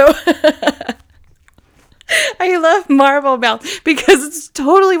 So... I love Marble Mouth because it's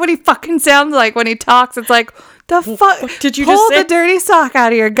totally what he fucking sounds like when he talks. It's like, the fuck? Did you pull just say? The dirty sock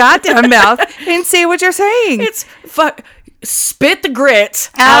out of your goddamn mouth and say what you're saying? It's spit the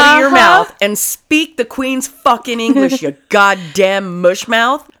grits out of your mouth and speak the Queen's fucking English, you goddamn mush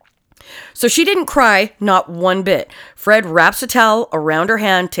mouth. So she didn't cry, not one bit. Fred wraps a towel around her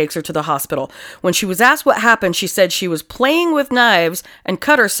hand, takes her to the hospital. When she was asked what happened, she said she was playing with knives and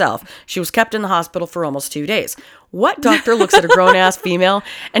cut herself. She was kept in the hospital for almost 2 days. What doctor looks at a grown-ass female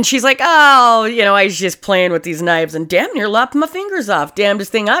and she's like, oh, I was just playing with these knives and damn near lopped my fingers off.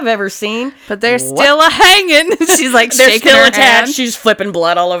 Damnedest thing I've ever seen. But they're still hanging. She's like they're shaking still her attached. hand. She's flipping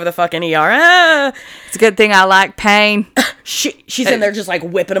blood all over the fucking ER. It's a good thing I like pain. She's in there just like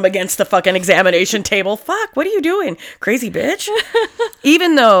whipping them against the fucking examination table. Fuck, what are you doing? Crazy bitch.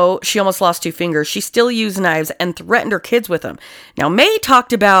 Even though she almost lost 2 fingers, she still used knives and threatened her kids with them. Now, May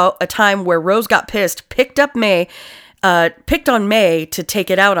talked about a time where Rose got pissed, picked on May to take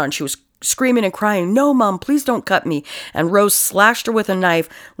it out on. She was screaming and crying, no, Mom, please don't cut me. And Rose slashed her with a knife,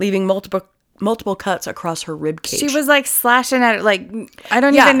 leaving multiple cuts across her rib cage. She was like slashing at it. I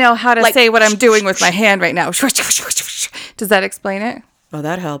don't even know how to say what I'm doing with my hand right now. Does that explain it? Oh,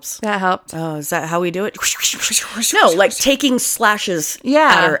 that helps. That helped. Oh, is that how we do it? No, like taking slashes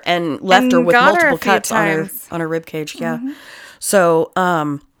at her and left her with multiple cuts on her rib cage. Yeah. Mm-hmm. So,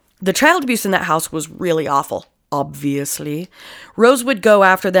 the child abuse in that house was really awful. Obviously. Rose would go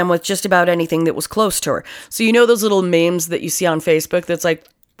after them with just about anything that was close to her. So those little memes that you see on Facebook that's like,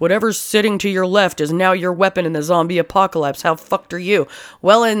 whatever's sitting to your left is now your weapon in the zombie apocalypse. How fucked are you?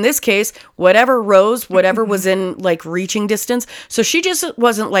 Well, in this case, whatever was in reaching distance. So she just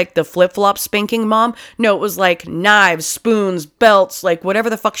wasn't like the flip-flop spanking mom. No, it was like knives, spoons, belts, whatever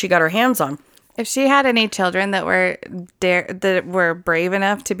the fuck she got her hands on. If she had any children that were brave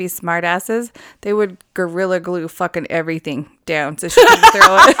enough to be smartasses, they would Gorilla Glue fucking everything down so she could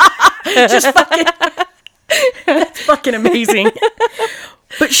throw it. Just fucking... That's fucking amazing.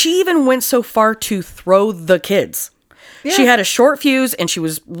 But she even went so far to throw the kids. Yeah. She had a short fuse and she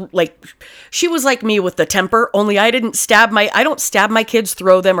was like me with the temper, only I don't stab my kids,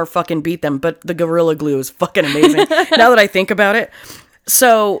 throw them, or fucking beat them, but the Gorilla Glue is fucking amazing. Now that I think about it.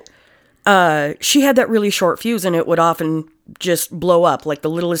 So... she had that really short fuse and it would often just blow up like the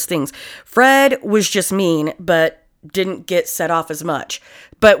littlest things. Fred was just mean, but didn't get set off as much.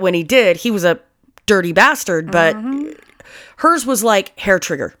 But when he did, he was a dirty bastard, but hers was like hair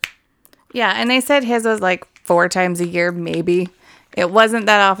trigger. Yeah, and they said his was 4 times a year, maybe. It wasn't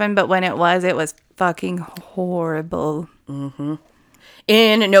that often, but when it was fucking horrible. Mm-hmm.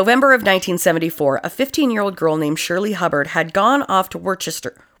 In November of 1974, a 15-year-old girl named Shirley Hubbard had gone off to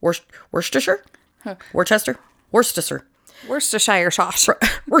Worcestershire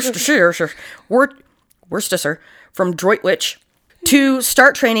from Droitwich to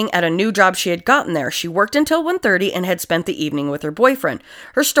start training at a new job she had gotten there. She worked until 1:30 and had spent the evening with her boyfriend.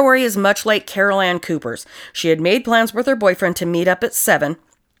 Her story is much like Carol Ann Cooper's. She had made plans with her boyfriend to meet up at 7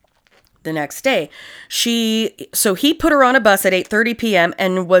 the next day. So he put her on a bus at 8:30 p.m.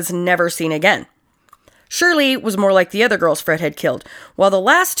 and was never seen again. Shirley was more like the other girls Fred had killed. While the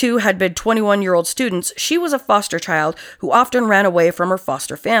last two had been 21-year-old students, she was a foster child who often ran away from her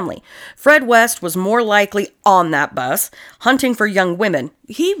foster family. Fred West was more likely on that bus, hunting for young women.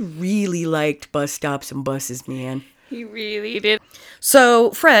 He really liked bus stops and buses, man. He really did.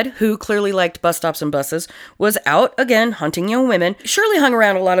 So Fred, who clearly liked bus stops and buses, was out again hunting young women. Shirley hung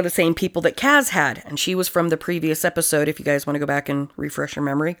around a lot of the same people that Kaz had, and she was from the previous episode, if you guys want to go back and refresh your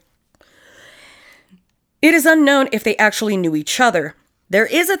memory. It is unknown if they actually knew each other. There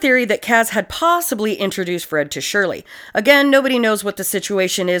is a theory that Kaz had possibly introduced Fred to Shirley. Again, nobody knows what the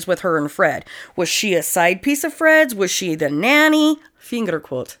situation is with her and Fred. Was she a side piece of Fred's? Was she the nanny? Finger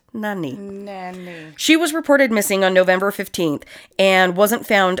quote. Nanny. She was reported missing on November 15th and wasn't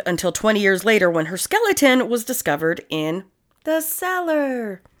found until 20 years later when her skeleton was discovered in the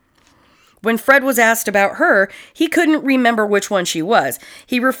cellar. When Fred was asked about her, he couldn't remember which one she was.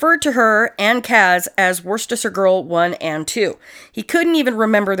 He referred to her and Kaz as Worcestershire Girl 1 and 2. He couldn't even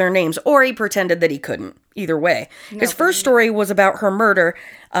remember their names, or he pretended that he couldn't. Either way. His first story was about her murder.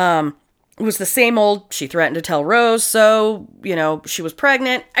 It was the same old, she threatened to tell Rose, so, she was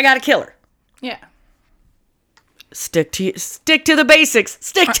pregnant. I gotta kill her. Yeah. Stick to the basics.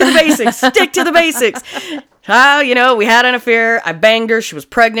 Stick to the basics. Stick to the basics. We had an affair. I banged her. She was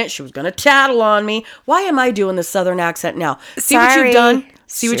pregnant. She was going to tattle on me. Why am I doing this southern accent now? See what you've done?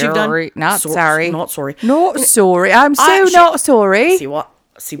 See what you've done? Not sorry. Not sorry. Not sorry. I'm so not sorry. See what?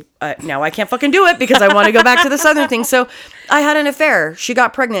 Now I can't fucking do it because I want to go back to the southern thing. So I had an affair. She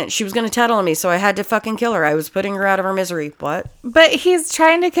got pregnant. She was going to tattle on me. So I had to fucking kill her. I was putting her out of her misery. What? But he's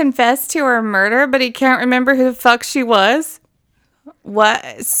trying to confess to her murder, but he can't remember who the fuck she was.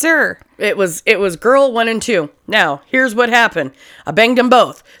 What? Sir. It was girl 1 and 2. Now, here's what happened. I banged them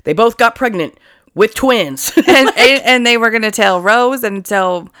both. They both got pregnant with twins. and they were going to tell Rose, and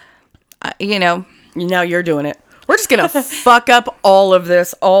so, Now you're doing it. We're just going to fuck up all of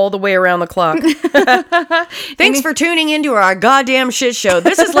this all the way around the clock. Thanks for tuning into our goddamn shit show.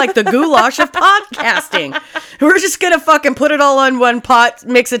 This is like the goulash of podcasting. We're just going to fucking put it all on one pot,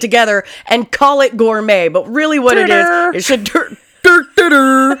 mix it together, and call it gourmet. But really what it should...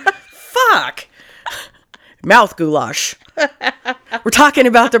 Fuck. Mouth goulash. We're talking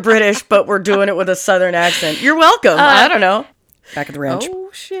about the British, but we're doing it with a southern accent. You're welcome. I don't know. Back at the ranch.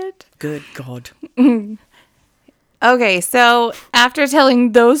 Oh, shit. Good God. Okay, so after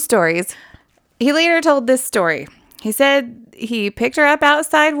telling those stories, he later told this story. He said he picked her up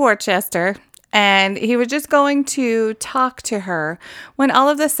outside Worcester, and he was just going to talk to her when all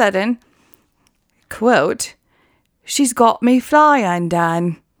of a sudden, quote, "She's got me fly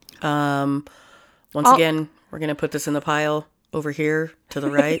undone." Once again, we're going to put this in the pile over here to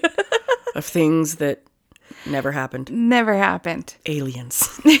the right of things that never happened. Never happened.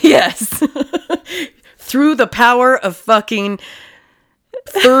 Aliens. Yes. Through the power of fucking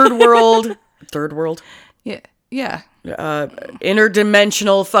third world. Yeah.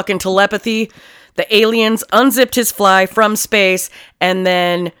 Interdimensional fucking telepathy. The aliens unzipped his fly from space and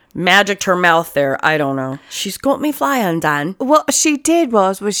then magicked her mouth there. I don't know. She's got me fly undone. What she did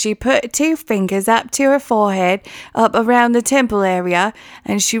was she put 2 fingers up to her forehead, up around the temple area,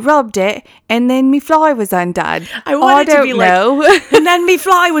 and she rubbed it, and then me fly was undone. I wanted to be know. Like, and then me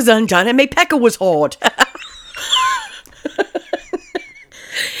fly was undone, and me pecker was hard.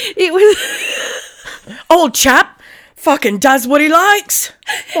 It was... Old chap fucking does what he likes.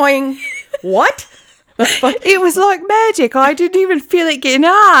 Boing. What? It was like magic. I didn't even feel it getting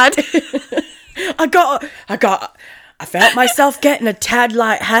hard. I felt myself getting a tad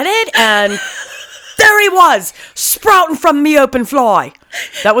lightheaded, and there he was, sprouting from me open fly.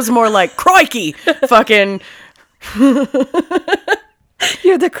 That was more like, crikey, fucking...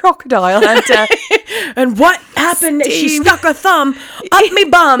 You're the crocodile hunter. And what happened? She stuck her thumb up me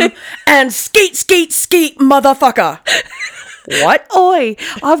bum and skeet, skeet, skeet, motherfucker. What? Oi,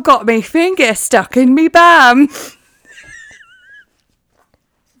 I've got my finger stuck in me bum.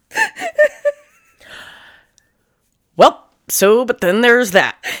 Well, but then there's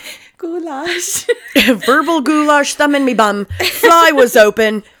that. Goulash. Verbal goulash, thumb in me bum. Fly was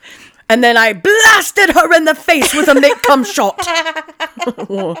open. And then I blasted her in the face with a make-cum shot.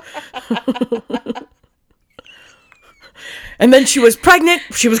 And then she was pregnant.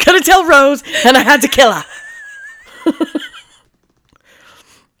 She was going to tell Rose, and I had to kill her.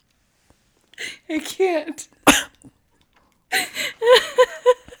 I can't.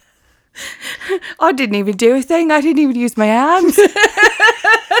 I didn't even do a thing. I didn't even use my hands.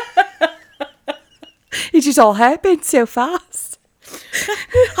 It just all happened so fast.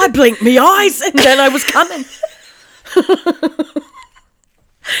 I blinked my eyes, and then I was coming.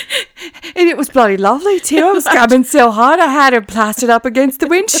 And it was bloody lovely too. I was grabbing so hard I had her plastered up against the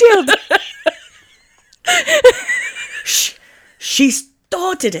windshield. She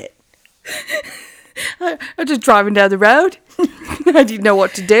started it. I was just driving down the road. I didn't know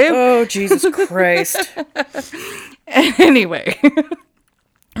what to do. Oh, Jesus Christ. Anyway,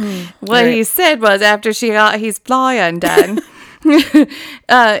 what he said was after she got his fly undone,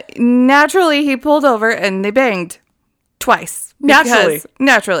 naturally he pulled over and they banged twice.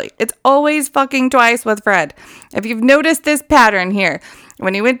 Naturally. It's always fucking twice with Fred. If you've noticed this pattern here,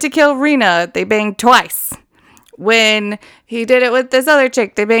 when he went to kill Rena, they banged twice. When he did it with this other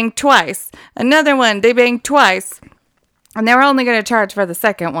chick, they banged twice. Another one, they banged twice. And they were only going to charge for the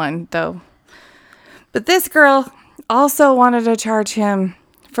second one, though. But this girl also wanted to charge him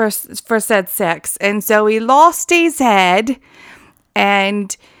for said sex. And so he lost his head.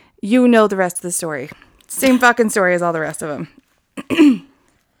 And you know the rest of the story. Same fucking story as all the rest of them.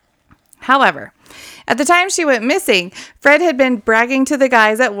 However, at the time she went missing, Fred had been bragging to the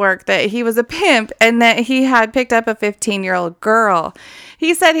guys at work that he was a pimp and that he had picked up a 15-year-old girl.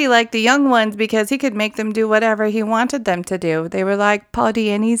 He said he liked the young ones because he could make them do whatever he wanted them to do. They were like putty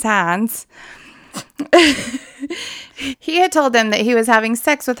in his hands. He had told them that he was having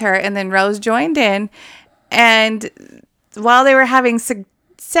sex with her, and then Rose joined in. And while they were having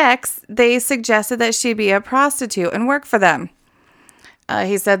sex, they suggested that she be a prostitute and work for them.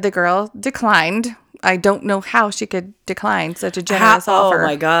 He said the girl declined. I don't know how she could decline such a generous offer. Oh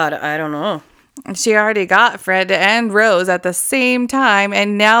my God, I don't know. She already got Fred and Rose at the same time,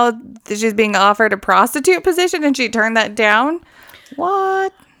 and now she's being offered a prostitute position and she turned that down?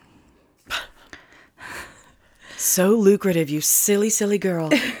 What? So lucrative, you silly, silly girl.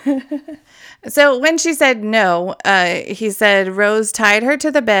 So when she said no, he said Rose tied her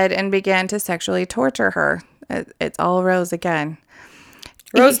to the bed and began to sexually torture her. It's all Rose again.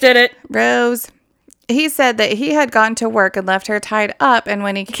 Rose did it. Rose. He said that he had gone to work and left her tied up, and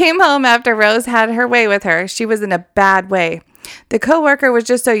when he came home after Rose had her way with her, she was in a bad way. The coworker was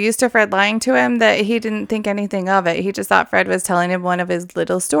just so used to Fred lying to him that he didn't think anything of it. He just thought Fred was telling him one of his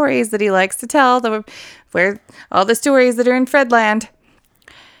little stories that he likes to tell, where all the stories that are in Fredland.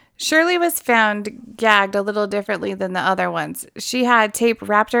 Shirley was found gagged a little differently than the other ones. She had tape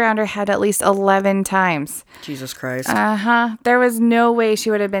wrapped around her head at least 11 times. Jesus Christ. There was no way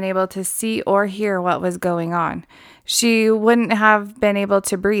she would have been able to see or hear what was going on. She wouldn't have been able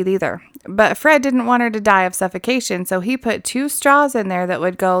to breathe either. But Fred didn't want her to die of suffocation, so he put 2 straws in there that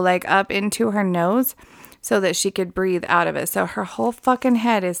would go like up into her nose so that she could breathe out of it. So her whole fucking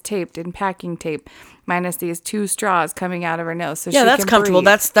head is taped in packing tape, minus these 2 straws coming out of her nose. So yeah, she that's can comfortable.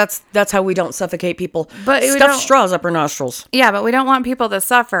 breathe. That's how we don't suffocate people. But stuff straws up our nostrils. Yeah, but we don't want people to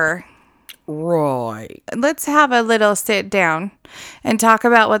suffer. Right. Let's have a little sit down and talk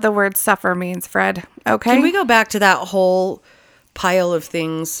about what the word suffer means, Fred. Okay? Can we go back to that whole pile of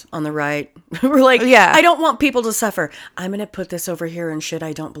things on the right? We're like, Yeah. I don't want people to suffer. I'm going to put this over here and shit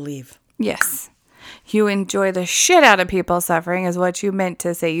I don't believe. Yes. You enjoy the shit out of people suffering is what you meant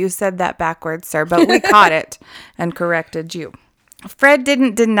to say. You said that backwards, sir, but we caught it and corrected you. Fred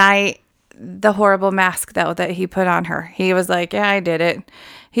didn't deny the horrible mask, though, that he put on her. He was like, yeah, I did it.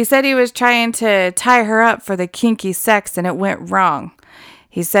 He said he was trying to tie her up for the kinky sex and it went wrong.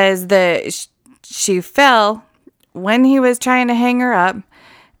 He says that she fell when he was trying to hang her up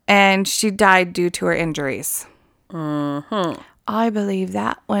and she died due to her injuries. Mm-hmm. I believe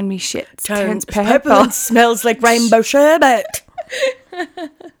that when me shit turns purple and smells like rainbow sherbet.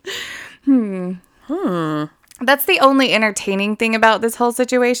 That's the only entertaining thing about this whole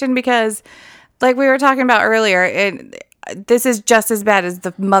situation because, like we were talking about earlier, this is just as bad as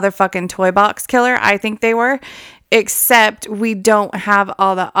the motherfucking toy box killer. I think they were, except we don't have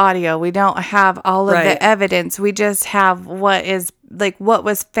all the audio. We don't have all of the evidence. We just have what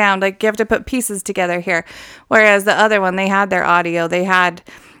was found. Like, you have to put pieces together here. Whereas the other one, they had their audio. They had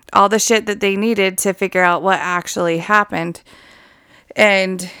all the shit that they needed to figure out what actually happened.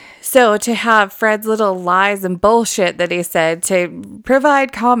 And so to have Fred's little lies and bullshit that he said to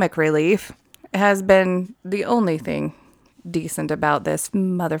provide comic relief has been the only thing decent about this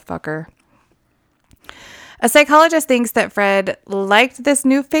motherfucker. A psychologist thinks that Fred liked this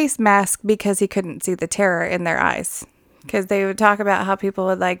new face mask because he couldn't see the terror in their eyes. Because they would talk about how people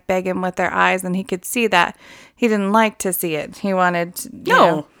would like beg him with their eyes, and he could see that. He didn't like to see it. He wanted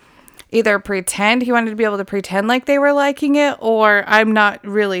to, either pretend, he wanted to be able to pretend like they were liking it, or I'm not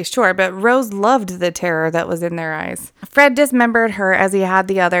really sure. But Rose loved the terror that was in their eyes. Fred dismembered her as he had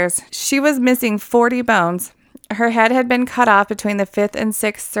the others. She was missing 40 bones. Her head had been cut off between the 5th and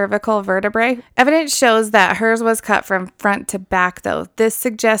 6th cervical vertebrae. Evidence shows that hers was cut from front to back, though. This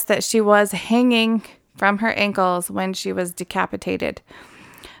suggests that she was hanging from her ankles when she was decapitated.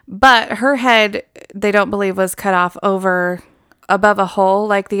 But her head, they don't believe, was cut off above a hole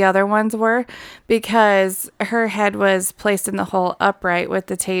like the other ones were, because her head was placed in the hole upright with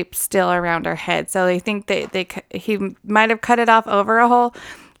the tape still around her head. So they think he might have cut it off over a hole,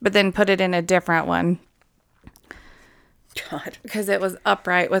 but then put it in a different one. God. Because it was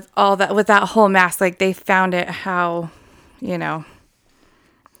upright with all that, with that whole mask. Like, they found it how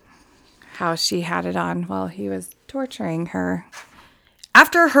she had it on while he was torturing her.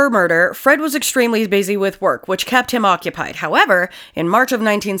 After her murder, Fred was extremely busy with work, which kept him occupied. However, in March of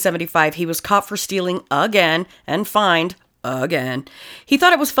 1975, he was caught for stealing again and fined again. He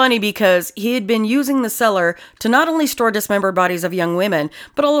thought it was funny because he had been using the cellar to not only store dismembered bodies of young women,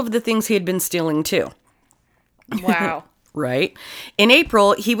 but all of the things he had been stealing too. Wow. Right? In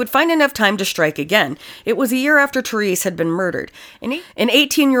April, he would find enough time to strike again. It was a year after Therese had been murdered. An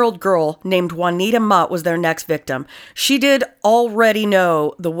 18-year-old girl named Juanita Mott was their next victim. She did already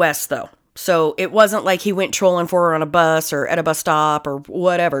know the West, though. So it wasn't like he went trolling for her on a bus or at a bus stop or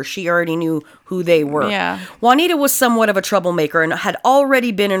whatever. She already knew who they were. Yeah. Juanita was somewhat of a troublemaker and had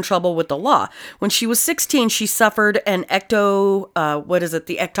already been in trouble with the law. When she was 16, she suffered an the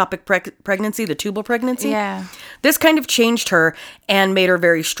ectopic pregnancy, the tubal pregnancy. Yeah. This kind of changed her and made her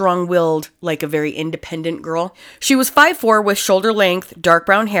very strong-willed, like a very independent girl. She was 5'4" with shoulder length, dark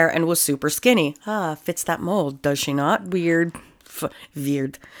brown hair, and was super skinny. Fits that mold, does she not? Weird.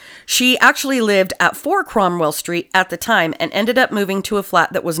 Weird. She actually lived at 4 Cromwell Street at the time and ended up moving to a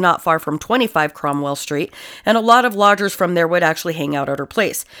flat that was not far from 25 Cromwell Street, and a lot of lodgers from there would actually hang out at her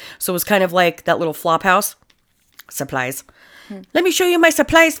place. So it was kind of like that little flop house. Supplies. Let me show you my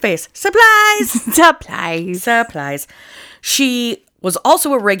supplies face. Supplies! Supplies. She was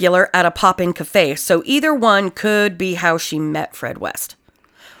also a regular at a pop-in cafe, so either one could be how she met Fred West.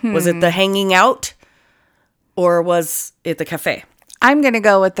 Was it the hanging out, or was it the cafe? I'm going to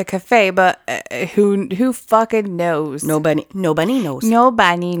go with the cafe, but who fucking knows? Nobody knows.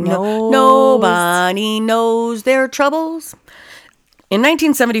 Nobody knows. Nobody knows their troubles. In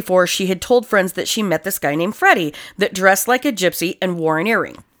 1974, she had told friends that she met this guy named Freddie that dressed like a gypsy and wore an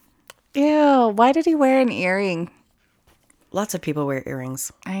earring. Ew, why did he wear an earring? Lots of people wear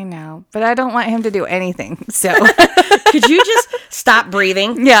earrings. I know, but I don't want him to do anything, so. Could you just stop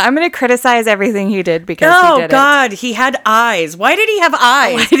breathing? Yeah, I'm going to criticize everything he did because he did it. Oh, God, he had eyes. Why did he have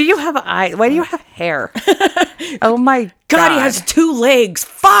eyes? Why do you have eyes? Why do you have hair? Oh, my God. He has 2 legs.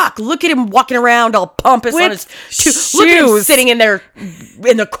 Fuck, look at him walking around all pompous on his shoes. Look at him sitting in there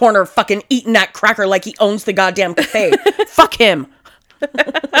in the corner fucking eating that cracker like he owns the goddamn cafe. Fuck him.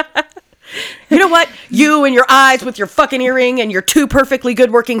 You know what? You and your eyes with your fucking earring and your 2 perfectly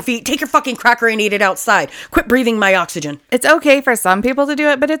good working feet. Take your fucking cracker and eat it outside. Quit breathing my oxygen. It's okay for some people to do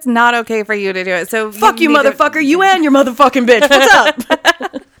it, but it's not okay for you to do it. So fuck you, motherfucker. You and your motherfucking bitch. What's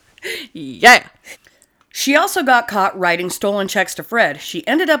up? Yeah. She also got caught writing stolen checks to Fred. She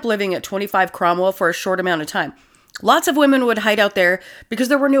ended up living at 25 Cromwell for a short amount of time. Lots of women would hide out there because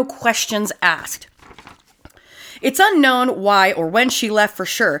there were no questions asked. It's unknown why or when she left for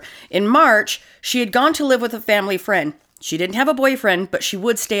sure. In March, she had gone to live with a family friend. She didn't have a boyfriend, but she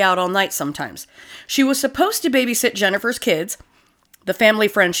would stay out all night sometimes. She was supposed to babysit Jennifer's kids, the family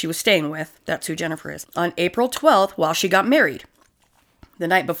friend she was staying with. That's who Jennifer is. On April 12th, while she got married. The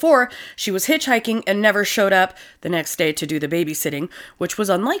night before, she was hitchhiking and never showed up the next day to do the babysitting, which was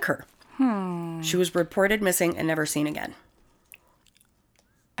unlike her. She was reported missing and never seen again.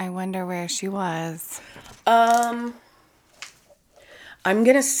 I wonder where she was. I'm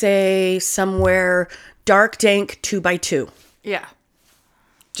gonna say somewhere dark, dank, 2x2. Yeah.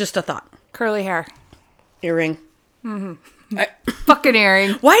 Just a thought. Curly hair. Earring. Mm-hmm. Fucking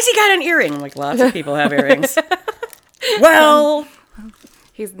earring. Why has he got an earring? Like lots of people have earrings. Well,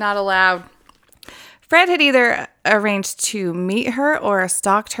 he's not allowed. Fred had either arranged to meet her or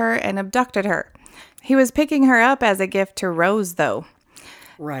stalked her and abducted her. He was picking her up as a gift to Rose, though.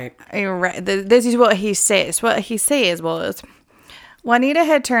 Right. This is what he says. What he says was, Juanita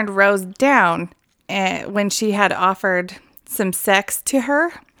had turned Rose down when she had offered some sex to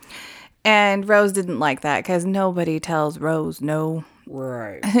her. And Rose didn't like that because nobody tells Rose no.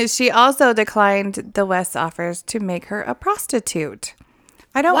 Right. She also declined the West's offers to make her a prostitute.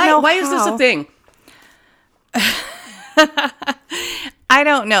 I don't know Why is this a thing? I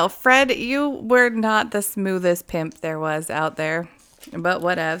don't know. Fred, you were not the smoothest pimp there was out there. But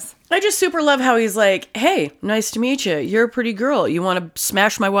whatevs. I just super love how he's like, hey, nice to meet you. You're a pretty girl. You want to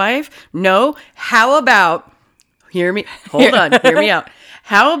smash my wife? No. How about, hear me out.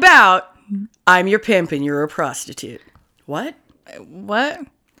 How about I'm your pimp and you're a prostitute? What? What?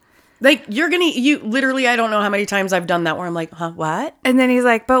 Like, you literally, I don't know how many times I've done that where I'm like, huh, what? And then he's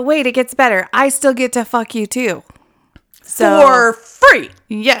like, but wait, it gets better. I still get to fuck you too. So, For free.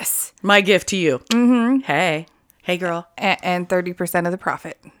 yes. My gift to you. Mm-hmm. Hey, girl. And 30% of the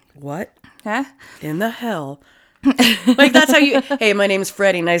profit. What Huh? in the hell? Like, that's how you, hey, my name's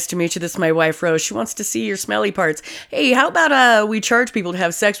Freddie. Nice to meet you. This is my wife, Rose. She wants to see your smelly parts. Hey, how about we charge people to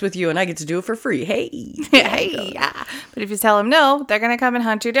have sex with you and I get to do it for free? Hey. Hey, yeah. But if you tell them no, they're going to come and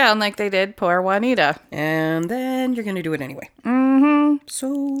hunt you down like they did poor Juanita. And then you're going to do it anyway. Mm-hmm.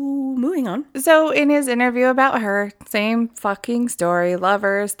 So, moving on. So in his interview about her, same fucking story.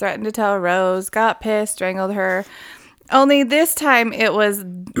 Lovers, threatened to tell Rose, got pissed, strangled her. Only this time it was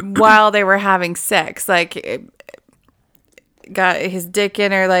while they were having sex. Like, got his dick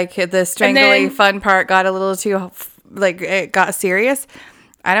in her, like the strangling fun part got a little too, like, it got serious.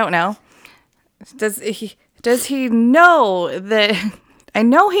 I don't know. Does he know that? I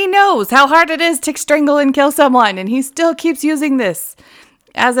know he knows how hard it is to strangle and kill someone, and he still keeps using this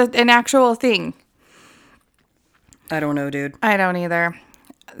as an actual thing. I don't know, dude. I don't either.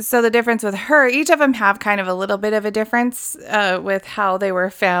 So the difference with her, each of them have kind of a little bit of a difference with how they were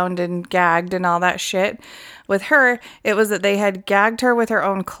found and gagged and all that shit. With her, it was that they had gagged her with her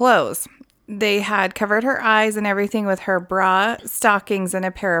own clothes. They had covered her eyes and everything with her bra, stockings, and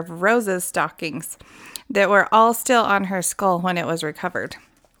a pair of Rose's stockings that were all still on her skull when it was recovered.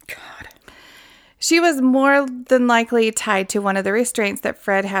 God. She was more than likely tied to one of the restraints that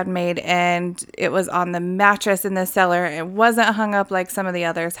Fred had made, and it was on the mattress in the cellar. It wasn't hung up like some of the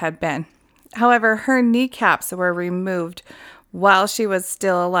others had been. However, her kneecaps were removed while she was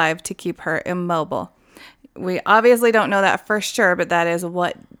still alive to keep her immobile. We obviously don't know that for sure, but that is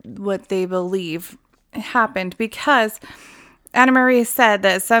what they believe happened, because Anna Marie said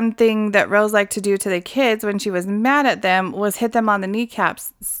that something that Rose liked to do to the kids when she was mad at them was hit them on the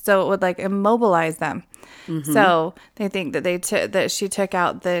kneecaps so it would like immobilize them. Mm-hmm. So they think that that she took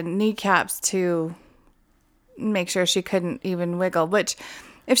out the kneecaps to make sure she couldn't even wiggle, which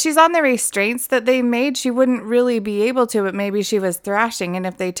if she's on the restraints that they made, she wouldn't really be able to, but maybe she was thrashing, and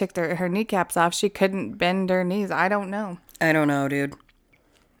if they took her kneecaps off, she couldn't bend her knees. I don't know. I don't know, dude.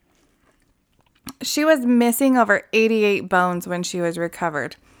 She was missing over 88 bones when she was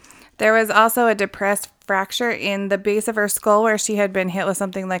recovered. There was also a depressed fracture in the base of her skull where she had been hit with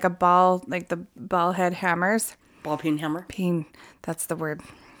something like a ball, like the ball head hammers. Ball peen hammer? Peen, that's the word.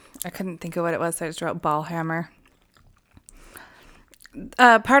 I couldn't think of what it was, so I just wrote ball hammer.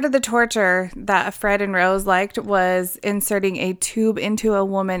 Part of the torture that Fred and Rose liked was inserting a tube into a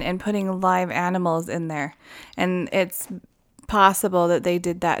woman and putting live animals in there. And it's possible that they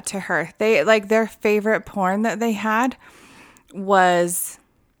did that to her. They like their favorite porn that they had was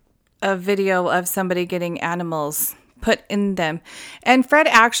a video of somebody getting animals put in them. And Fred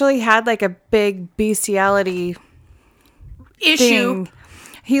actually had like a big bestiality issue. Thing.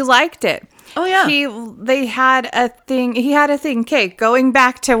 He liked it. Oh yeah. He had a thing. Okay, going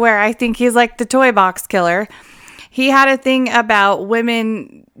back to where I think he's like the toy box killer. He had a thing about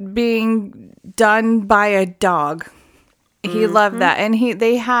women being done by a dog. He loved that. And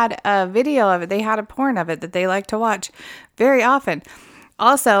they had a video of it. They had a porn of it that they like to watch very often.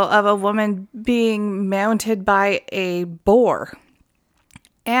 Also of a woman being mounted by a boar.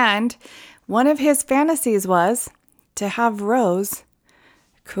 And one of his fantasies was to have Rose,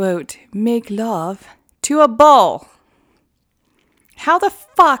 quote, make love to a bull. How the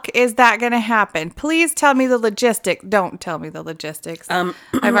fuck is that going to happen? Please tell me the logistics. Don't tell me the logistics. I've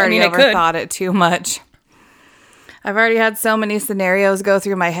already overthought it too much. I've already had so many scenarios go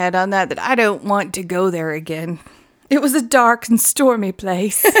through my head on that I don't want to go there again. It was a dark and stormy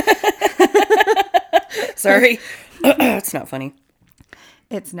place. Sorry. It's not funny.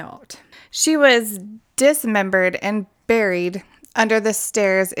 It's not. She was dismembered and buried under the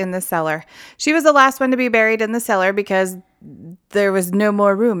stairs in the cellar. She was the last one to be buried in the cellar because there was no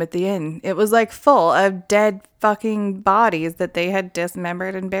more room at the inn. It was like full of dead fucking bodies that they had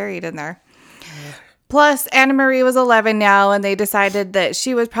dismembered and buried in there. Plus, Anna Marie was 11 now, and they decided that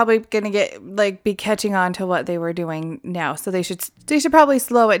she was probably going to be catching on to what they were doing now. So they should probably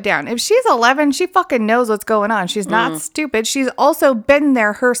slow it down. If she's 11, she fucking knows what's going on. She's not stupid. She's also been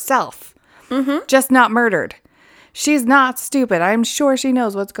there herself, just not murdered. She's not stupid. I'm sure she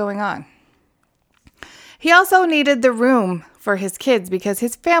knows what's going on. He also needed the room for his kids because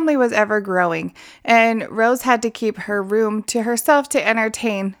his family was ever growing, and Rose had to keep her room to herself to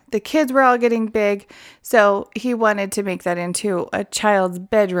entertain. The kids were all getting big, so he wanted to make that into a child's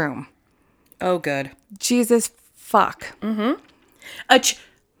bedroom. Oh, good. Jesus fuck.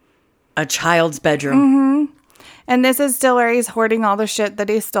 A child's bedroom. And this is still where he's hoarding all the shit that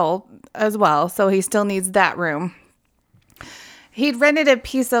he stole as well, so he still needs that room. He'd rented a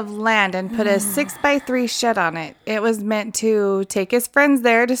piece of land and put a 6x3 shed on it. It was meant to take his friends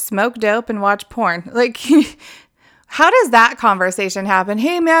there to smoke dope and watch porn. Like, how does that conversation happen?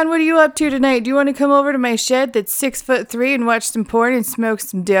 Hey man, what are you up to tonight? Do you want to come over to my shed that's 6'3" and watch some porn and smoke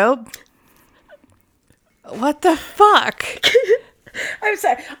some dope? What the fuck? I'm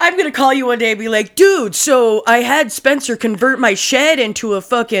sorry. I'm going to call you one day and be like, dude, so I had Spencer convert my shed into a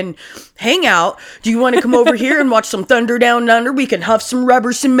fucking hangout. Do you want to come over here and watch some Thunder Down Under? We can huff some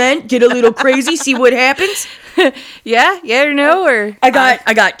rubber cement, get a little crazy, see what happens. Yeah or no? Or I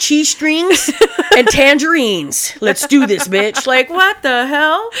got cheese strings and tangerines. Let's do this, bitch. Like, what the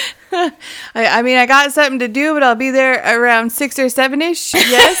hell? I mean, I got something to do, but I'll be there around 6 or 7-ish.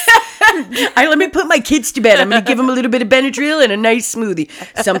 Yes. Let me put my kids to bed. I'm going to give them a little bit of Benadryl and a nice smoothie.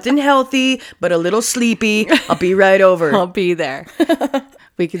 Something healthy, but a little sleepy. I'll be right over. I'll be there.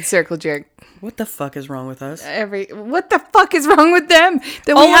 We can circle jerk. What the fuck is wrong with us? What the fuck is wrong with them?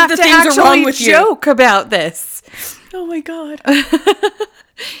 That All we have of the to things are wrong actually with you. joke about this. Oh my God.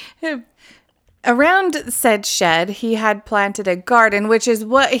 Around said shed, he had planted a garden, which is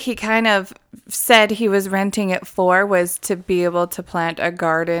what he kind of said he was renting it for, was to be able to plant a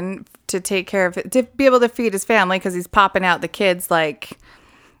garden to take care of it, to be able to feed his family, because he's popping out the kids like,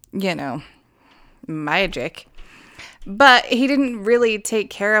 magic. But he didn't really take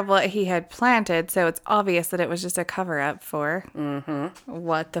care of what he had planted, so it's obvious that it was just a cover-up for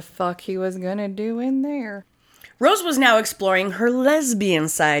what the fuck he was gonna do in there. Rose was now exploring her lesbian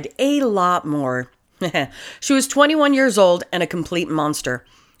side a lot more. She was 21 years old and a complete monster.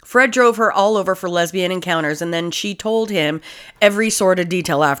 Fred drove her all over for lesbian encounters, and then she told him every sort of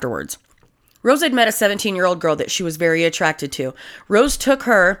detail afterwards. Rose had met a 17-year-old girl that she was very attracted to. Rose took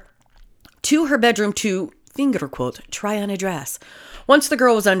her to her bedroom to, finger quote, try on a dress. Once the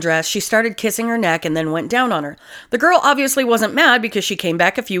girl was undressed, she started kissing her neck and then went down on her. The girl obviously wasn't mad because she came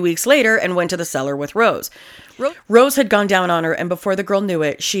back a few weeks later and went to the cellar with Rose. Rose had gone down on her, and before the girl knew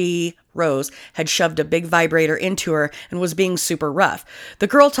it, Rose, had shoved a big vibrator into her and was being super rough. The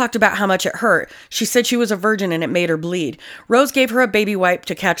girl talked about how much it hurt. She said she was a virgin and it made her bleed. Rose gave her a baby wipe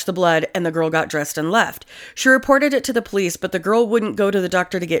to catch the blood, and the girl got dressed and left. She reported it to the police, but the girl wouldn't go to the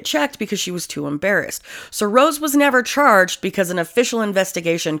doctor to get checked because she was too embarrassed. So Rose was never charged because an official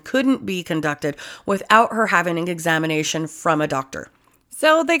investigation couldn't be conducted without her having an examination from a doctor.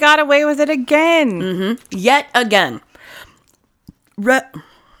 So they got away with it again. Yet again.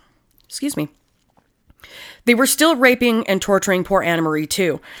 Excuse me. They were still raping and torturing poor Anna Marie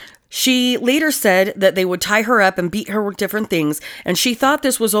too. She later said that they would tie her up and beat her with different things, and she thought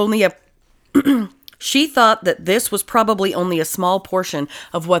this was only she thought that this was probably only a small portion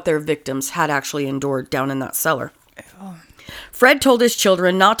of what their victims had actually endured down in that cellar. Fred told his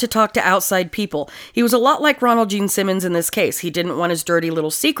children not to talk to outside people. He was a lot like Ronald Gene Simmons in this case. He didn't want his dirty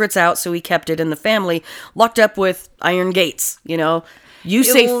little secrets out, so he kept it in the family, locked up with iron gates, You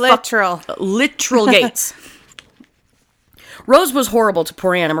say literal gates. Rose was horrible to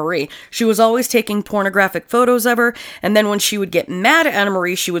poor Anna Marie. She was always taking pornographic photos of her, and then when she would get mad at Anna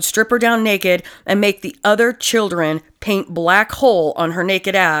Marie, she would strip her down naked and make the other children paint black hole on her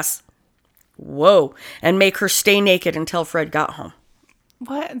naked ass. Whoa. And make her stay naked until Fred got home.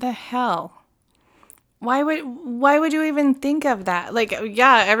 What the hell? Why would you even think of that? Like,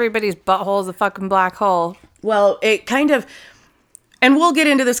 yeah, everybody's butthole is a fucking black hole. Well, it kind of, and we'll get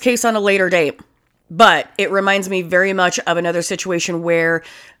into this case on a later date, but it reminds me very much of another situation where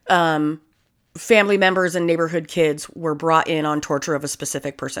family members and neighborhood kids were brought in on torture of a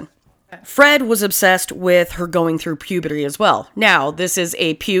specific person. Fred was obsessed with her going through puberty as well. Now, this is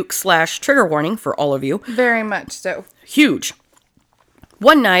a puke/trigger warning for all of you. Very much so. Huge.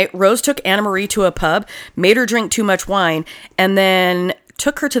 One night, Rose took Anna Marie to a pub, made her drink too much wine, and then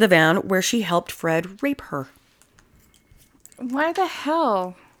took her to the van where she helped Fred rape her. Why the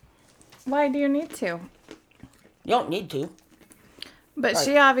hell? Why do you need to? You don't need to. But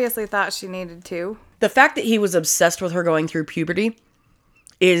she obviously thought she needed to. The fact that he was obsessed with her going through puberty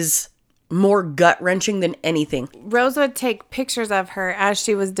is more gut-wrenching than anything. Rose would take pictures of her as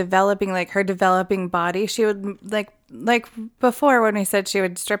she was developing, like her developing body. She would like before when we said she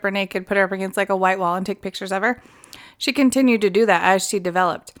would strip her naked, put her up against like a white wall and take pictures of her. She continued to do that as she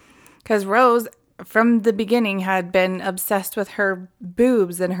developed. Because Rose, from the beginning, had been obsessed with her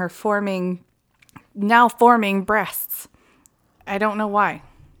boobs and her now forming breasts. I don't know why.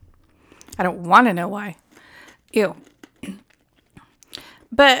 I don't want to know why. Ew.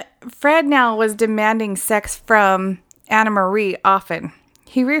 But Fred now was demanding sex from Anna Marie often.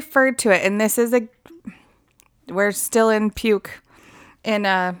 He referred to it, and this is we're still in puke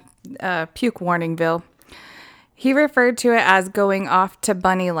warningville. He referred to it as going off to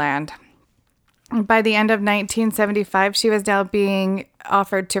Bunnyland. By the end of 1975, she was now being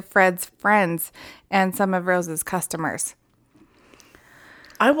offered to Fred's friends and some of Rose's customers.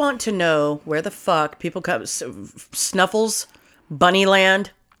 I want to know where the fuck people come. Snuffles, Bunnyland.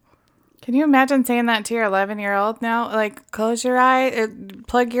 Can you imagine saying that to your 11-year-old now? Like, close your eye,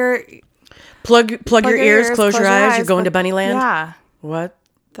 plug your ears, close your eyes. You're going to Bunnyland? Yeah. What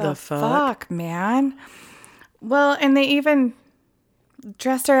the fuck? Man? Well, and they even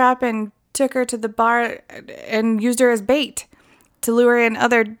dressed her up and took her to the bar and used her as bait to lure in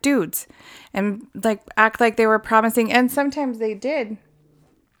other dudes and like act like they were promising. And sometimes they did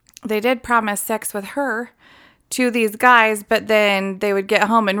promise sex with her to these guys, but then they would get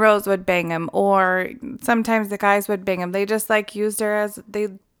home and Rose would bang them, or sometimes the guys would bang them. They just like used her as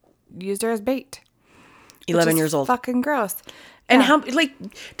bait. 11 years old. Fucking gross. And how, like,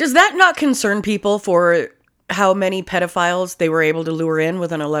 does that not concern people for how many pedophiles they were able to lure in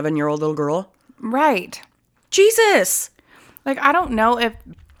with an 11-year-old little girl? Right. Jesus. Like, I don't know if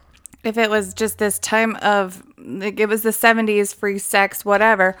it was just this time of, like, it was the 70s, free sex,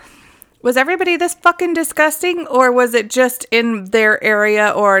 whatever. Was everybody this fucking disgusting, or was it just in their area,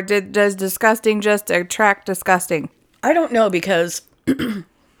 or does disgusting just attract disgusting? I don't know, because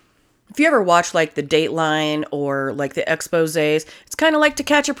if you ever watch like the Dateline or like the exposés, it's kind of like To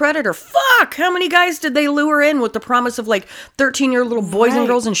Catch a Predator. Fuck! How many guys did they lure in with the promise of like 13-year-old little boys and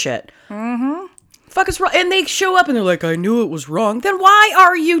girls and shit? Mm-hmm. Fuck is wrong? And they show up and they're like, I knew it was wrong. Then why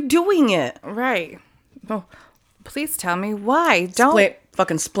are you doing it? Right. Well, please tell me why.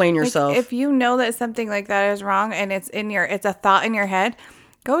 Fucking explain yourself. Like, if you know that something like that is wrong and it's a thought in your head,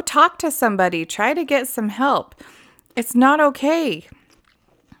 go talk to somebody. Try to get some help. It's not okay.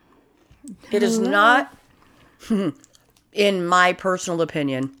 It is not, in my personal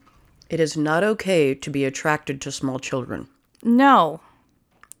opinion, it is not okay to be attracted to small children. No.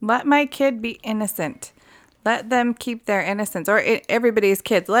 Let my kid be innocent. Let them keep their innocence. Or everybody's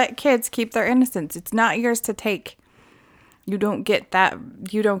kids. Let kids keep their innocence. It's not yours to take. You don't get that.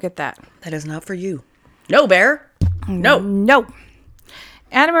 You don't get that. That is not for you. No, Bear. No. No.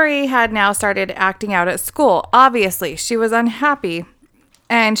 Anna Marie had now started acting out at school. Obviously, she was unhappy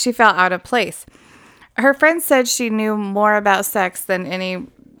and she felt out of place. Her friends said she knew more about sex than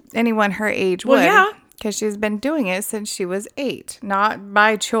anyone her age would. Well, yeah. Because she's been doing it since she was 8, not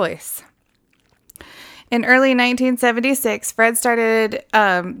by choice. In early 1976, Fred started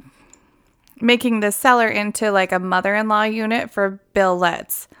making the cellar into like a mother-in-law unit for Bill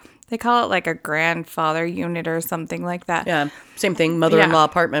Letts. They call it like a grandfather unit or something like that. Yeah, same thing, mother-in-law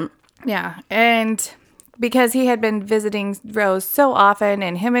apartment. Yeah, and because he had been visiting Rose so often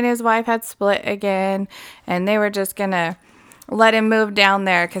and him and his wife had split again and they were just going to let him move down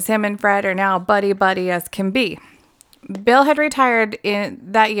there because him and Fred are now buddy-buddy as can be. Bill had retired in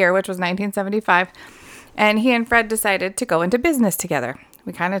that year, which was 1975, and he and Fred decided to go into business together.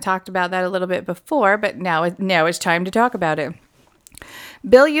 We kind of talked about that a little bit before, but now it's time to talk about it.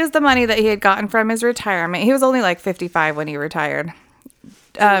 Bill used the money that he had gotten from his retirement. He was only like 55 when he retired.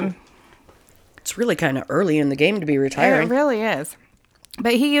 It's really kind of early in the game to be retiring. It really is.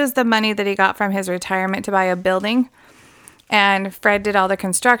 But he used the money that he got from his retirement to buy a building. And Fred did all the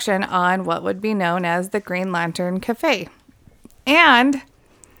construction on what would be known as the Green Lantern Cafe. And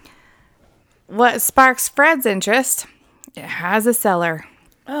what sparks Fred's interest, it has a cellar.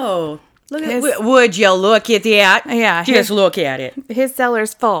 Oh, would you look at that? Yeah. Just look at it. His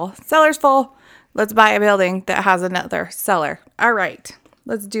cellar's full. Cellar's full. Let's buy a building that has another cellar. All right.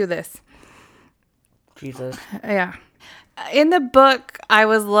 Let's do this. Jesus. Yeah. In the book, I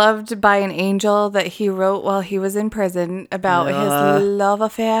Was Loved by an Angel that he wrote while he was in prison about his love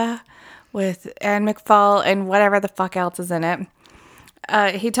affair with Anne McFall and whatever the fuck else is in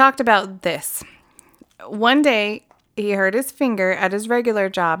it. He talked about this. One day, he hurt his finger at his regular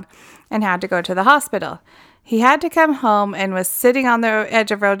job and had to go to the hospital. He had to come home and was sitting on the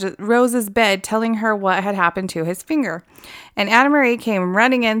edge of Rose's bed telling her what had happened to his finger. And Anna Marie came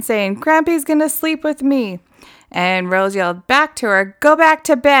running in saying, "Grampy's going to sleep with me." And Rose yelled back to her, "Go back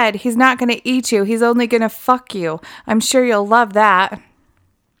to bed. He's not going to eat you. He's only going to fuck you. I'm sure you'll love that."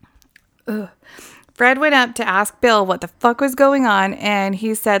 Ugh. Fred went up to ask Bill what the fuck was going on, and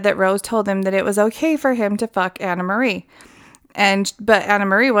he said that Rose told him that it was okay for him to fuck Anna Marie. But Anna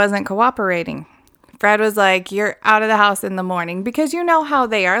Marie wasn't cooperating. Fred was like, "You're out of the house in the morning," because you know how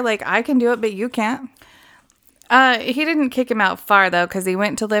they are. Like, I can do it, but you can't. He didn't kick him out far, though, because he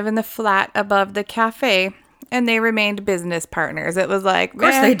went to live in the flat above the cafe, and they remained business partners. It was like, of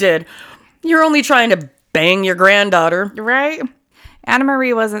course they did. You're only trying to bang your granddaughter. Right? Anna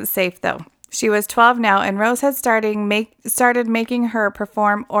Marie wasn't safe, though. She was 12 now, and Rose had started making her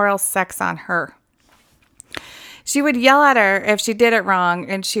perform oral sex on her. She would yell at her if she did it wrong,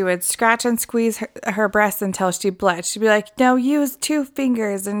 and she would scratch and squeeze her breasts until she bled. She'd be like, "No, use 2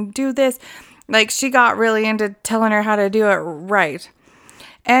 fingers and do this." Like, she got really into telling her how to do it right.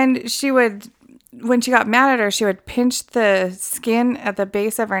 And when she got mad at her, she would pinch the skin at the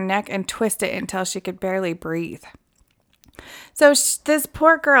base of her neck and twist it until she could barely breathe. So this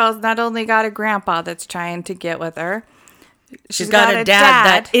poor girl's not only got a grandpa that's trying to get with her, she's got a dad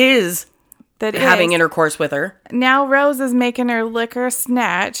that is having intercourse with her. Now Rose is making her lick her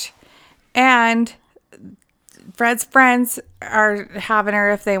snatch, and Fred's friends are having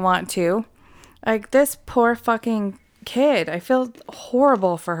her if they want to. Like, this poor fucking kid. I feel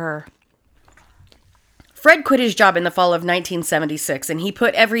horrible for her. Fred quit his job in the fall of 1976, and he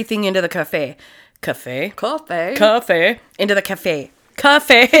put everything into the cafe. Into the cafe.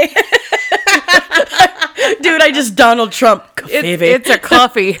 Dude, I just Donald Trump. It's a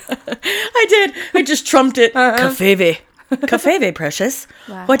coffee. I did. I just trumped it. Cafe, precious.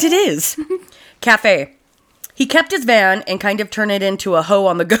 Wow. What it is. Cafe. He kept his van and kind of turned it into a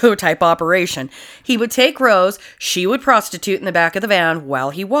hoe-on-the-go type operation. He would take Rose, she would prostitute in the back of the van while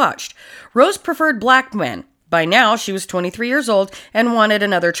he watched. Rose preferred black men. By now, she was 23 years old and wanted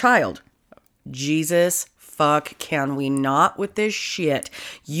another child. Jesus fuck, can we not with this shit?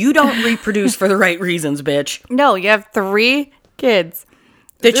 You don't reproduce for the right reasons, bitch. No, you have 3 kids.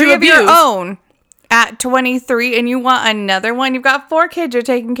 That you abuse. Your own at 23, and you want another one? You've got 4 kids you're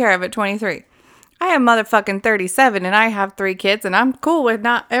taking care of at 23. I am motherfucking 37, and I have 3 kids, and I'm cool with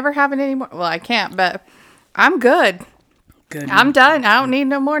not ever having any more. Well, I can't, but I'm good. Good. I'm done. I don't need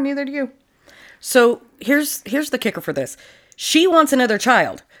no more, neither do you. So here's the kicker for this. She wants another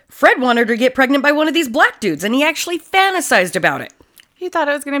child. Fred wanted her to get pregnant by one of these black dudes, and he actually fantasized about it. He thought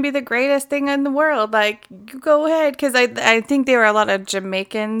it was going to be the greatest thing in the world. Like, you go ahead, because I think there were a lot of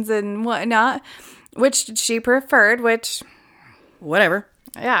Jamaicans and whatnot, which she preferred, which... Whatever.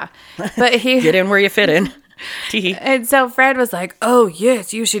 Yeah. But he... Get in where you fit in. And so Fred was like, "Oh,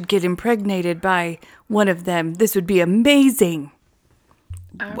 yes, you should get impregnated by one of them. This would be amazing."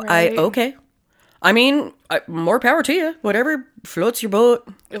 Right. Okay. I mean, more power to you. Whatever floats your boat.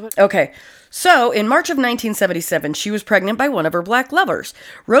 Okay. So, in March of 1977, she was pregnant by one of her black lovers.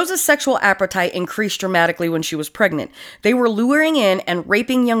 Rose's sexual appetite increased dramatically when she was pregnant. They were luring in and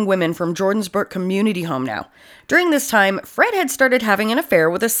raping young women from Jordensburg Community Home now. During this time, Fred had started having an affair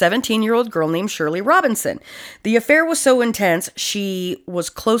with a 17-year-old girl named Shirley Robinson. The affair was so intense, she was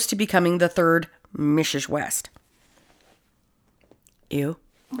close to becoming the 3rd Mrs. West. Ew.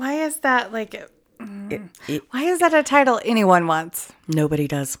 Why is that like... Why is that a title anyone wants? Nobody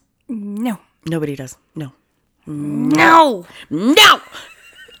does. No. Nobody does. No. No. No.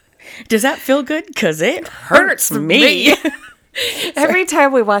 Does that feel good? Because it hurts me. Every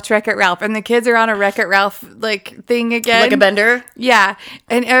time we watch Wreck-It Ralph and the kids are on a Wreck-It Ralph like thing again. Like a bender? Yeah.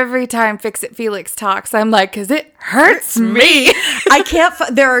 And every time Fix-It Felix talks, I'm like, because it hurts me. I can't.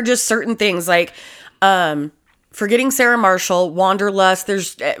 There are just certain things like... Forgetting Sarah Marshall, Wanderlust.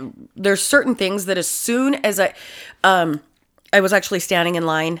 There's certain things that as soon as I was actually standing in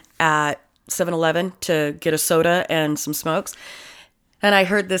line at 7-Eleven to get a soda and some smokes, and I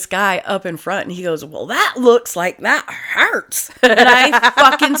heard this guy up in front, and he goes, "Well, that looks like that hurts." And I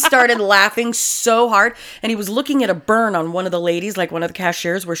fucking started laughing so hard. And he was looking at a burn on one of the ladies, like one of the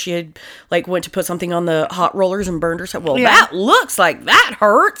cashiers, where she had like went to put something on the hot rollers and burned herself. Well, yeah. That looks like that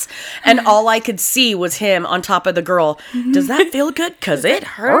hurts. And all I could see was him on top of the girl. Does that feel good? Because it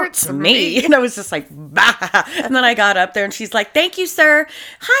hurts me. And I was just like, bah. And then I got up there, and she's like, "Thank you, sir.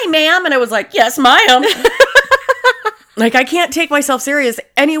 Hi, ma'am." And I was like, "Yes, ma'am." Like, I can't take myself serious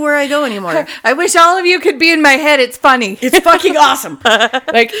anywhere I go anymore. I wish all of you could be in my head. It's funny. It's fucking awesome.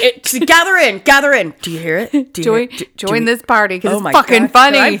 Like, gather in. Do you hear it? Join this party because it's fucking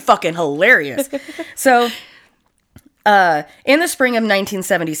funny. I'm fucking hilarious. So, In the spring of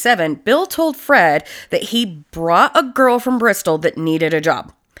 1977, Bill told Fred that he brought a girl from Bristol that needed a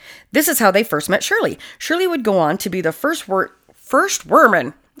job. This is how they first met Shirley. Shirley would go on to be the first worman. First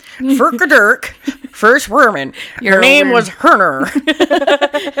worman. Her name was Herner.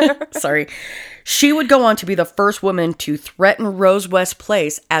 Sorry. She would go on to be the first woman to threaten Rose West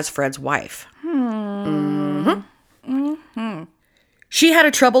Place as Fred's wife. She had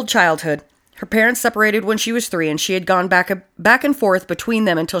a troubled childhood. Her parents separated when she was 3, and she had gone back and forth between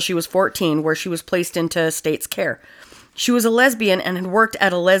them until she was 14, where she was placed into State's care. She was a lesbian and had worked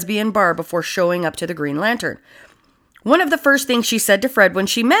at a lesbian bar before showing up to the Green Lantern. One of the first things she said to Fred when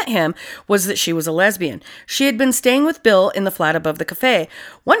she met him was that she was a lesbian. She had been staying with Bill in the flat above the cafe.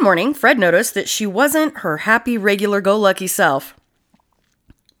 One morning, Fred noticed that she wasn't her happy, regular-go-lucky self.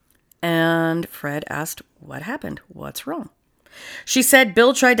 And Fred asked, what happened? What's wrong? She said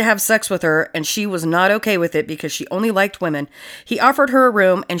Bill tried to have sex with her, and she was not okay with it because she only liked women. He offered her a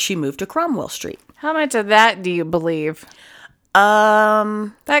room, and she moved to Cromwell Street. How much of that do you believe?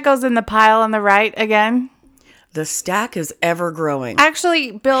 That goes in the pile on the right again. The stack is ever growing.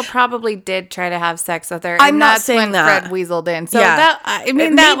 Actually, Bill probably did try to have sex with her. I'm not saying that. Fred weaseled in. So that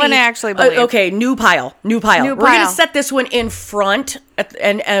one I actually believe. Okay, new pile. We're going to set this one in front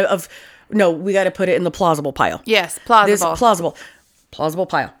No, we got to put it in the plausible pile. Yes, plausible. This plausible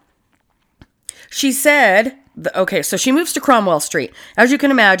pile. She said, so she moves to Cromwell Street. As you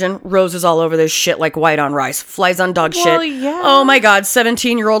can imagine, Rose is all over this shit like white on rice. Flies on dog shit. Yeah. Oh my God,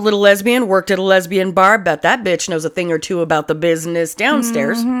 17-year-old little lesbian, worked at a lesbian bar. Bet that bitch knows a thing or two about the business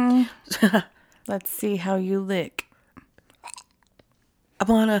downstairs. Mm-hmm. Let's see how you lick. I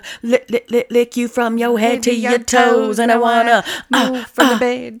wanna lick you from your head to your toes, and I wanna move from the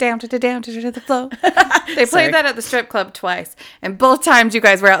bed down to the floor. They played that at the strip club twice, and both times you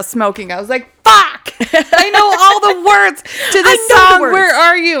guys were out smoking. I was like, "Fuck! I know all the words to this song. Where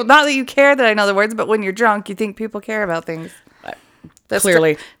are you?" Not that you care that I know the words, but when you're drunk, you think people care about things.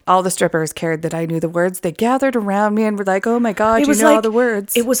 Clearly. All the strippers cared that I knew the words. They gathered around me and were like, oh my God, you know all the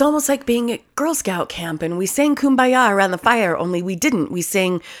words. It was almost like being at Girl Scout camp, and we sang Kumbaya around the fire, only we didn't. We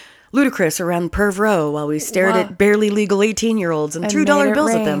sang Ludacris around Perv Row while we stared at barely legal 18-year-olds and threw dollar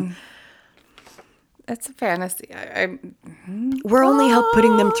bills at them. It's a fantasy. We're only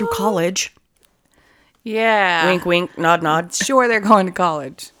putting them through college. Yeah. Wink, wink, nod, nod. Sure, they're going to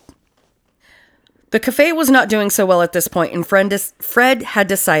college. The cafe was not doing so well at this point, and Fred had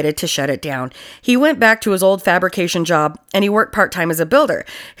decided to shut it down. He went back to his old fabrication job, and he worked part-time as a builder.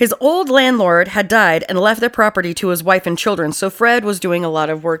 His old landlord had died and left the property to his wife and children, so Fred was doing a lot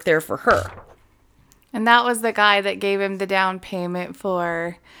of work there for her. And that was the guy that gave him the down payment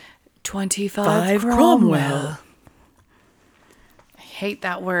for 25 Cromwell. I hate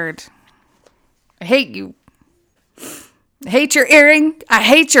that word. I hate you. I hate your earring. I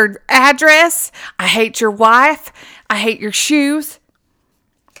hate your address. I hate your wife. I hate your shoes.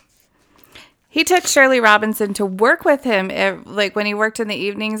 He took Shirley Robinson to work with him, when he worked in the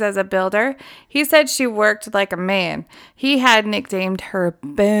evenings as a builder. He said she worked like a man. He had nicknamed her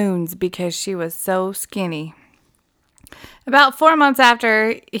Bones because she was so skinny. About 4 months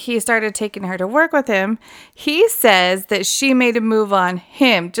after he started taking her to work with him, he says that she made a move on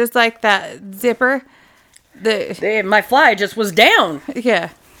him, just like that zipper. My fly just was down. Yeah,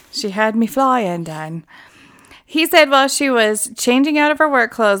 she had me flying down. He said while she was changing out of her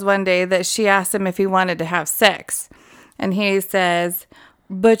work clothes one day that she asked him if he wanted to have sex. And he says,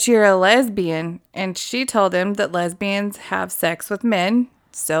 but you're a lesbian. And she told him that lesbians have sex with men,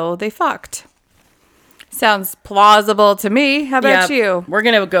 so they fucked. Sounds plausible to me. How about you? We're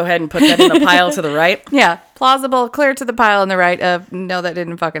going to go ahead and put that in the pile to the right. Yeah, plausible, clear to the pile on the right of no, that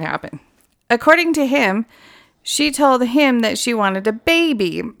didn't fucking happen. According to him, she told him that she wanted a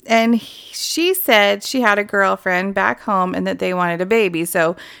baby, and she said she had a girlfriend back home and that they wanted a baby,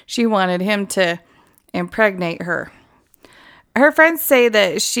 so she wanted him to impregnate her. Her friends say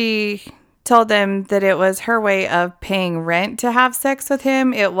that she told them that it was her way of paying rent to have sex with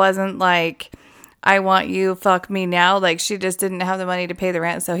him. It wasn't like, I want you, fuck me now. Like, she just didn't have the money to pay the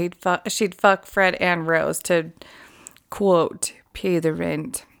rent, so she'd fuck Fred and Rose to, quote, pay the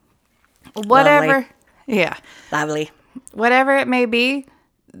rent. Whatever. Lovely. Yeah. Lovely. Whatever it may be,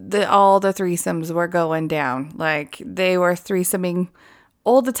 all the threesomes were going down. Like, they were threesoming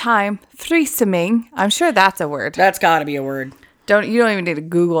all the time. Threesoming. I'm sure that's a word. That's got to be a word. You don't even need to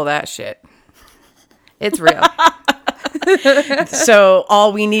Google that shit. It's real. So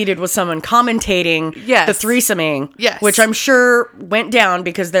all we needed was someone commentating the threesoming. Yes. Which I'm sure went down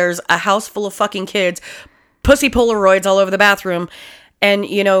because there's a house full of fucking kids, pussy Polaroids all over the bathroom, And,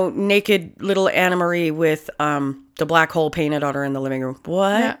 naked little Anna Marie with the black hole painted on her in the living room.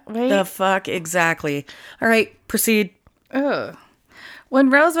 What the fuck? Exactly. All right, proceed. Ugh. When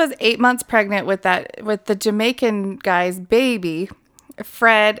Rose was 8 months pregnant with the Jamaican guy's baby,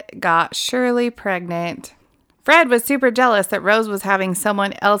 Fred got Shirley pregnant. Fred was super jealous that Rose was having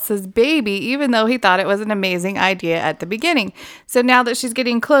someone else's baby, even though he thought it was an amazing idea at the beginning. So now that she's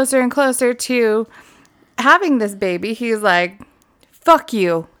getting closer and closer to having this baby, he's like, fuck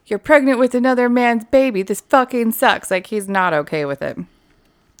you. You're pregnant with another man's baby. This fucking sucks. Like, he's not okay with it.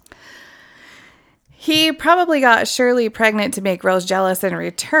 He probably got Shirley pregnant to make Rose jealous in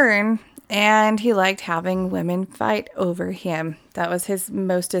return, and he liked having women fight over him. That was his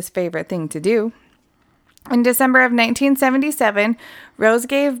favorite thing to do. In December of 1977, Rose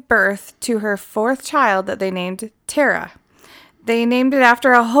gave birth to her fourth child that they named Tara. They named it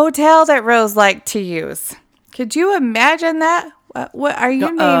after a hotel that Rose liked to use. Could you imagine that? What are you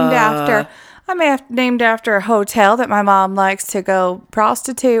named after? I'm named after a hotel that my mom likes to go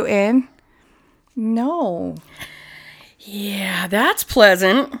prostitute in. No. Yeah, that's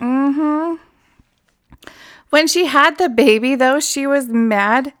pleasant. Mm-hmm. When she had the baby, though, she was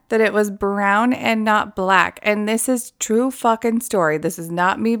mad that it was brown and not black. And this is true fucking story. This is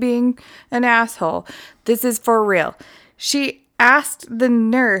not me being an asshole. This is for real. She asked the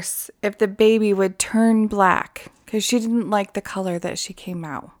nurse if the baby would turn black because she didn't like the color that she came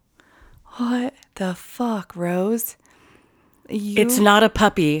out. What the fuck, Rose? It's not a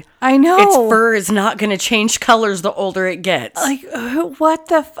puppy. I know. Its fur is not going to change colors the older it gets. Like, what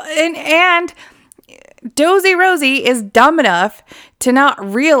the and Dozy Rosie is dumb enough to not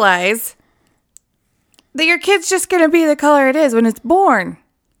realize that your kid's just going to be the color it is when it's born.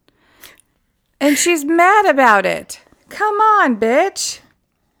 And she's mad about it. Come on, bitch.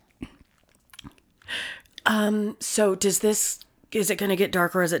 So is it going to get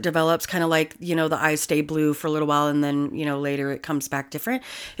darker as it develops? Kind of like, the eyes stay blue for a little while and then, later it comes back different.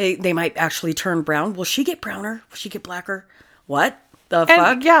 They might actually turn brown. Will she get browner? Will she get blacker? What the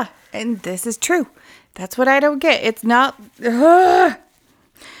fuck? Yeah. And this is true. That's what I don't get. It's not.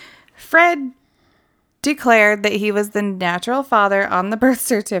 Fred declared that he was the natural father on the birth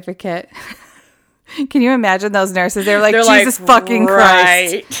certificate. Can you imagine those nurses? They're like, Jesus fucking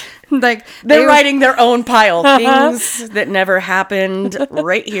Christ. Like they're writing their own pile. Things that never happened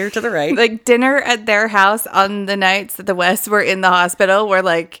right here to the right. Like dinner at their house on the nights that the Wests were in the hospital. We're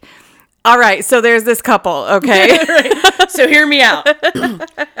like, all right, so there's this couple, okay? Right. So hear me out.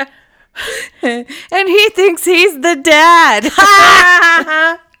 And he thinks he's the dad.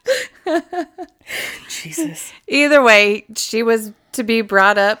 Jesus. Either way, she was to be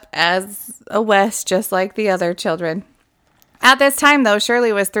brought up as a West, just like the other children. At this time, though,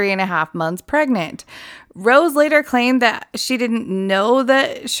 Shirley was 3.5 months pregnant. Rose later claimed that she didn't know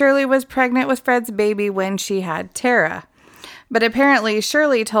that Shirley was pregnant with Fred's baby when she had Tara. But apparently,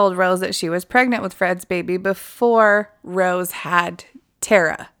 Shirley told Rose that she was pregnant with Fred's baby before Rose had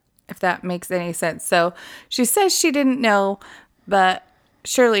Tara, if that makes any sense. So she says she didn't know, but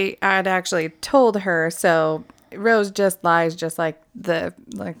Shirley had actually told her. So Rose just lies, just like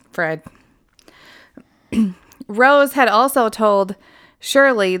Fred. Rose had also told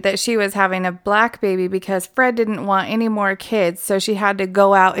Shirley that she was having a black baby because Fred didn't want any more kids, so she had to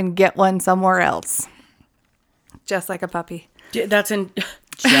go out and get one somewhere else. Just like a puppy. Just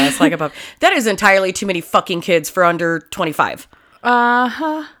like a puppy. That is entirely too many fucking kids for under 25.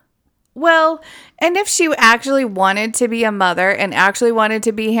 Uh-huh. Well, and if she actually wanted to be a mother and actually wanted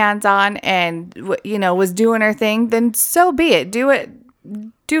to be hands-on and, was doing her thing, then so be it.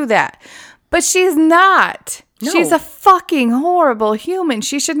 Do that. But she's not. No. She's a fucking horrible human.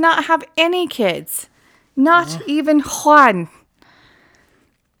 She should not have any kids. Not even one.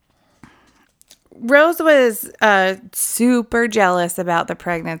 Rose was super jealous about the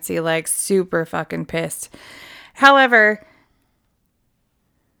pregnancy, like super fucking pissed. However,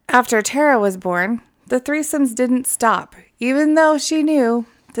 after Tara was born, the threesomes didn't stop. Even though she knew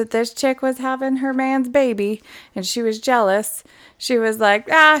that this chick was having her man's baby and she was jealous, she was like,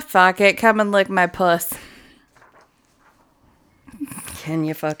 fuck it, come and lick my puss. Can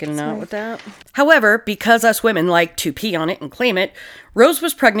you fucking not with that? However, because us women like to pee on it and claim it, Rose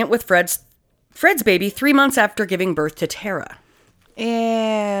was pregnant with Fred's baby 3 months after giving birth to Tara.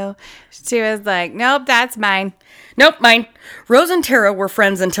 Ew. She was like, nope, that's mine. Nope, mine. Rose and Tara were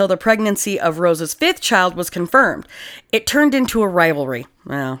friends until the pregnancy of Rose's 5th child was confirmed. It turned into a rivalry.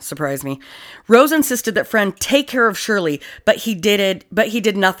 Well, surprised me. Rose insisted that Fred take care of Shirley, but he did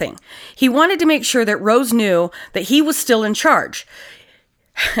nothing. He wanted to make sure that Rose knew that he was still in charge.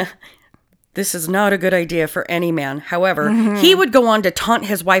 This is not a good idea for any man. However, he would go on to taunt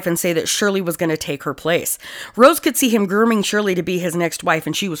his wife and say that Shirley was going to take her place. Rose could see him grooming Shirley to be his next wife,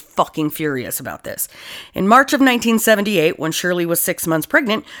 and she was fucking furious about this. In March of 1978, when Shirley was 6 months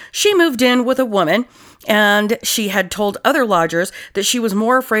pregnant, she moved in with a woman, and she had told other lodgers that she was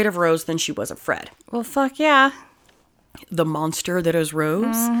more afraid of Rose than she was of Fred. Well, fuck yeah. The monster that is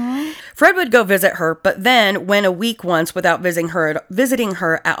Rose. Fred would go visit her, but then went a week once without visiting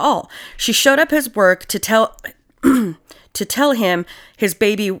her at all. She showed up his work to tell him his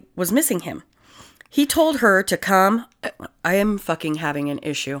baby was missing him. He told her to come. I am fucking having an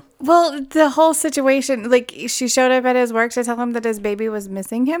issue. Well, the whole situation, like, she showed up at his work to tell him that his baby was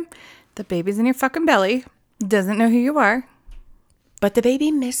missing him. The baby's in your fucking belly. Doesn't know who you are. But the baby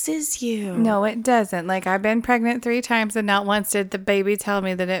misses you. No, it doesn't. Like, I've been pregnant 3 times and not once did the baby tell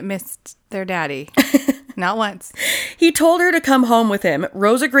me that it missed their daddy. Not once. He told her to come home with him.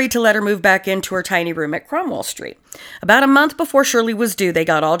 Rose agreed to let her move back into her tiny room at Cromwell Street. About a month before Shirley was due, they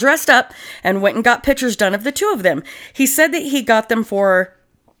got all dressed up and went and got pictures done of the two of them. He said that he got them for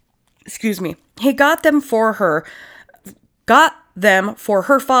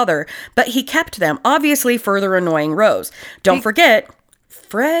her father, but he kept them, obviously further annoying Rose. Don't forget,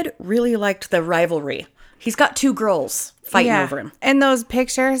 Fred really liked the rivalry. He's got 2 girls fighting over him. And those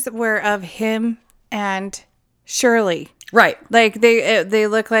pictures were of him and Shirley. Right. Like, they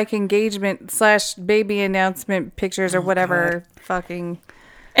look like engagement / baby announcement pictures or whatever. God. Fucking...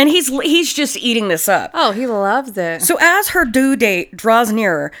 And he's just eating this up. Oh, he loves it. So as her due date draws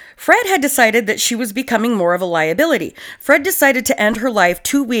nearer, Fred had decided that she was becoming more of a liability. Fred decided to end her life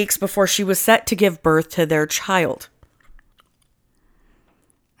 2 weeks before she was set to give birth to their child.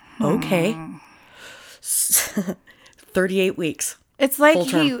 Okay. 38 weeks. It's like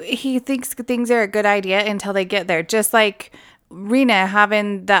he thinks things are a good idea until they get there. Just like Rena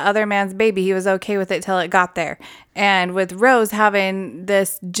having that other man's baby, he was okay with it till it got there. And with Rose having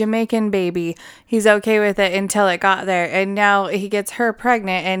this Jamaican baby, he's okay with it until it got there. And now he gets her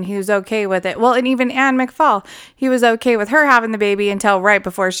pregnant and he was okay with it. Well, and even Anne McFall, he was okay with her having the baby until right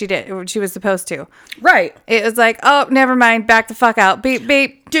before she was supposed to. Right. It was like, oh, never mind, back the fuck out. Beep,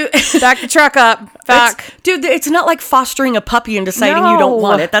 beep. Dude, back the truck up. Fuck. It's not like fostering a puppy and deciding you don't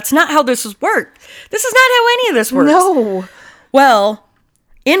want it. That's not how this has worked. This is not how any of this works. No. Well,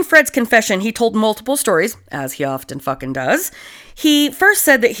 in Fred's confession, he told multiple stories, as he often fucking does. He first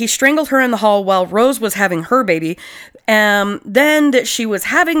said that he strangled her in the hall while Rose was having her baby, then that she was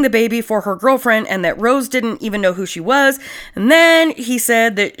having the baby for her girlfriend and that Rose didn't even know who she was, and then he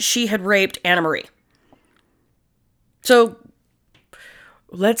said that she had raped Anna Marie. So,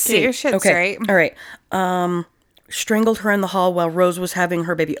 let's see. Get your shit straight. All right. Strangled her in the hall while Rose was having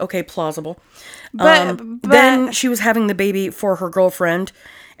her baby. Okay, plausible. But then she was having the baby for her girlfriend,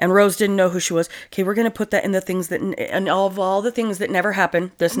 and Rose didn't know who she was. Okay, we're gonna put that in the things that, and all the things that never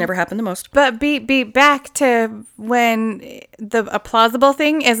happened. This never happened the most. But beat back to when a plausible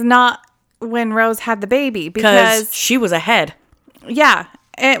thing is not when Rose had the baby because she was ahead. Yeah,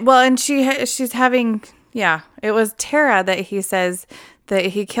 and she's having it was Tara that he says that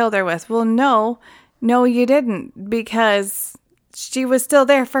he killed her with. Well, no, you didn't, because she was still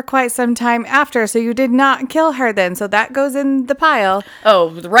there for quite some time after, so you did not kill her then. So that goes in the pile. Oh,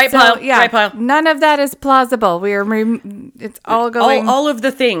 the pile. Yeah, right pile. None of that is plausible. It's all going. All of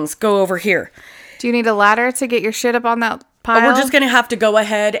the things go over here. Do you need a ladder to get your shit up on that pile? We're just going to have to go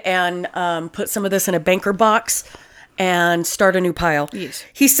ahead and put some of this in a banker box and start a new pile. Yes.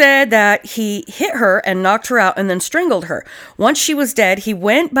 He said that he hit her and knocked her out and then strangled her. Once she was dead, he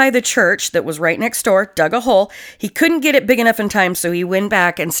went by the church that was right next door, dug a hole. He couldn't get it big enough in time, so he went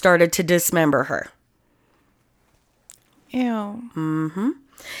back and started to dismember her. Ew. Mm-hmm.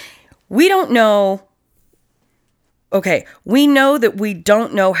 We don't know. Okay, we know that we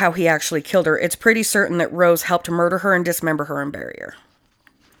don't know how he actually killed her. It's pretty certain that Rose helped murder her and dismember her and bury her.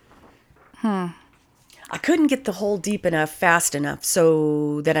 I couldn't get the hole deep enough, fast enough,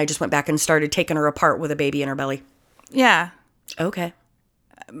 so then I just went back and started taking her apart with a baby in her belly. Yeah. Okay.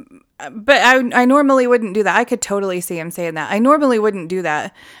 But I normally wouldn't do that. I could totally see him saying that. I normally wouldn't do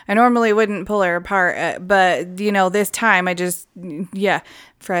that. I normally wouldn't pull her apart. But, this time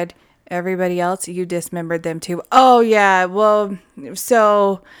Fred, everybody else, you dismembered them too. Oh, yeah. Well,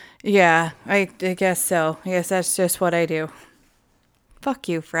 so, yeah, I guess so. I guess that's just what I do. Fuck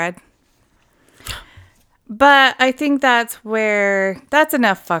you, Fred. But I think that's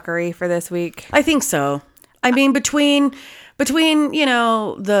enough fuckery for this week. I think so. I mean, between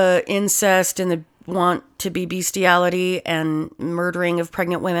the incest and the want to be bestiality and murdering of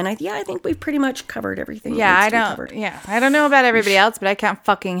pregnant women, I think we've pretty much covered everything. Yeah, that I needs to be don't. covered. Yeah, I don't know about everybody else, but I can't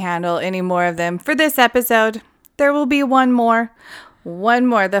fucking handle any more of them. For this episode, there will be one more,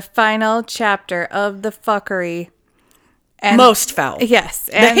 the final chapter of the fuckery. And Most foul. yes,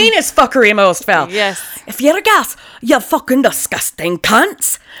 The heinous fuckery most foul. Yes. If you're a gas, you fucking disgusting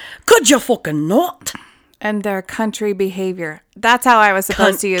cunts. Could you fucking not? and their country behavior. That's how I was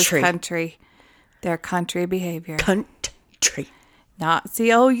supposed to use Country. country. Their country behavior. Country. Not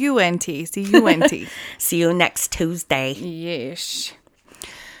C-O-U-N-T. C-U-N-T. See you next Tuesday. Yes.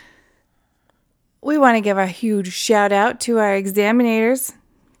 We want to give a huge shout out to our examinators,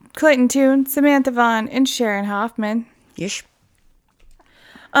 Clayton Toon, Samantha Vaughn, and Sharon Hoffman. Yes.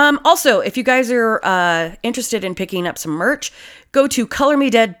 Also, if you guys are interested in picking up some merch, go to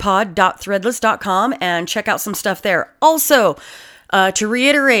colormedeadpod.threadless.com and check out some stuff there. Also, to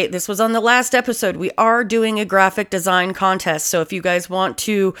reiterate, this was on the last episode, we are doing a graphic design contest. So if you guys want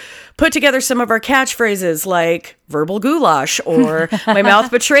to put together some of our catchphrases like verbal goulash or my mouth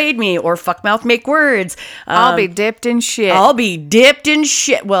betrayed me or fuck mouth make words. I'll be dipped in shit. I'll be dipped in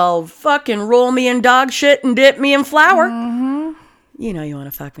shit. Well, fucking roll me in dog shit and dip me in flour. Mm-hmm. You know you want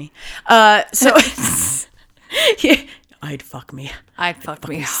to fuck me. So yeah, I'd fuck me. I'd fuck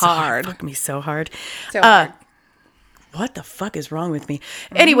me So hard. Fuck me so hard. So hard. What the fuck is wrong with me?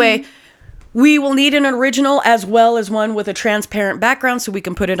 Anyway, we will need an original as well as one with a transparent background so we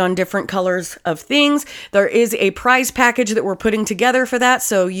can put it on different colors of things. There is a prize package that we're putting together for that,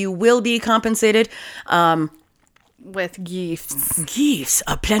 so you will be compensated. With gifts. Gifts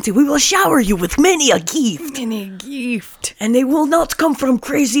aplenty. We will shower you with many a gift. Any gift. And they will not come from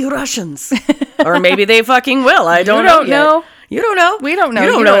crazy Russians. Or maybe they fucking will. I don't know. don't know. You don't know. We don't know. You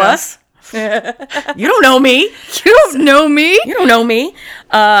don't You know don't know. us. You don't know me. You don't know me. You don't know me.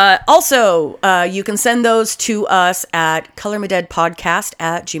 Also, you can send those to us at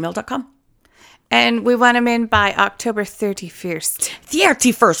colormedeadpodcast@gmail.com. And we want them in by October 31st.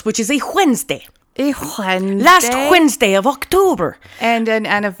 31st, which is a Wednesday. A Wednesday. Last Wednesday of October. And an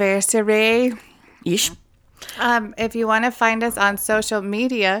anniversary. Ish. If you want to find us on social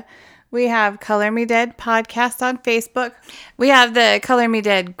media, we have Color Me Dead Podcast on Facebook. We have the Color Me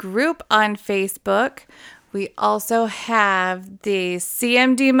Dead group on Facebook. We also have the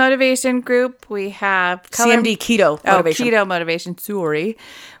CMD Motivation group. We have CMD Keto Motivation. Keto Motivation, sorry.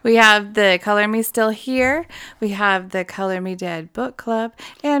 We have the Color Me Still Here. We have the Color Me Dead Book Club.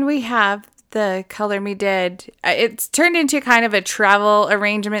 And we have the Color Me Dead. It's turned into kind of a travel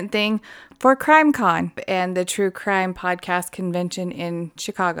arrangement thing for CrimeCon and the True Crime Podcast Convention in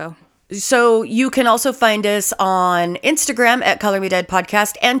Chicago. So you can also find us on Instagram at Color Me Dead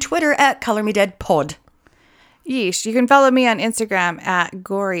Podcast and Twitter at Color Me Dead Pod. Yeesh. You can follow me on Instagram at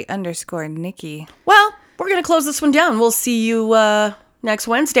gory_Nikki. Well, we're going to close this one down. We'll see you next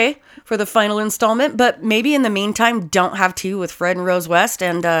Wednesday for the final installment. But maybe in the meantime, don't have tea with Fred and Rose West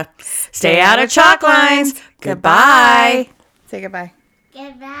and stay out of chalk lines. Goodbye. Say goodbye.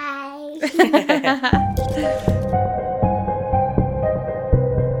 Goodbye.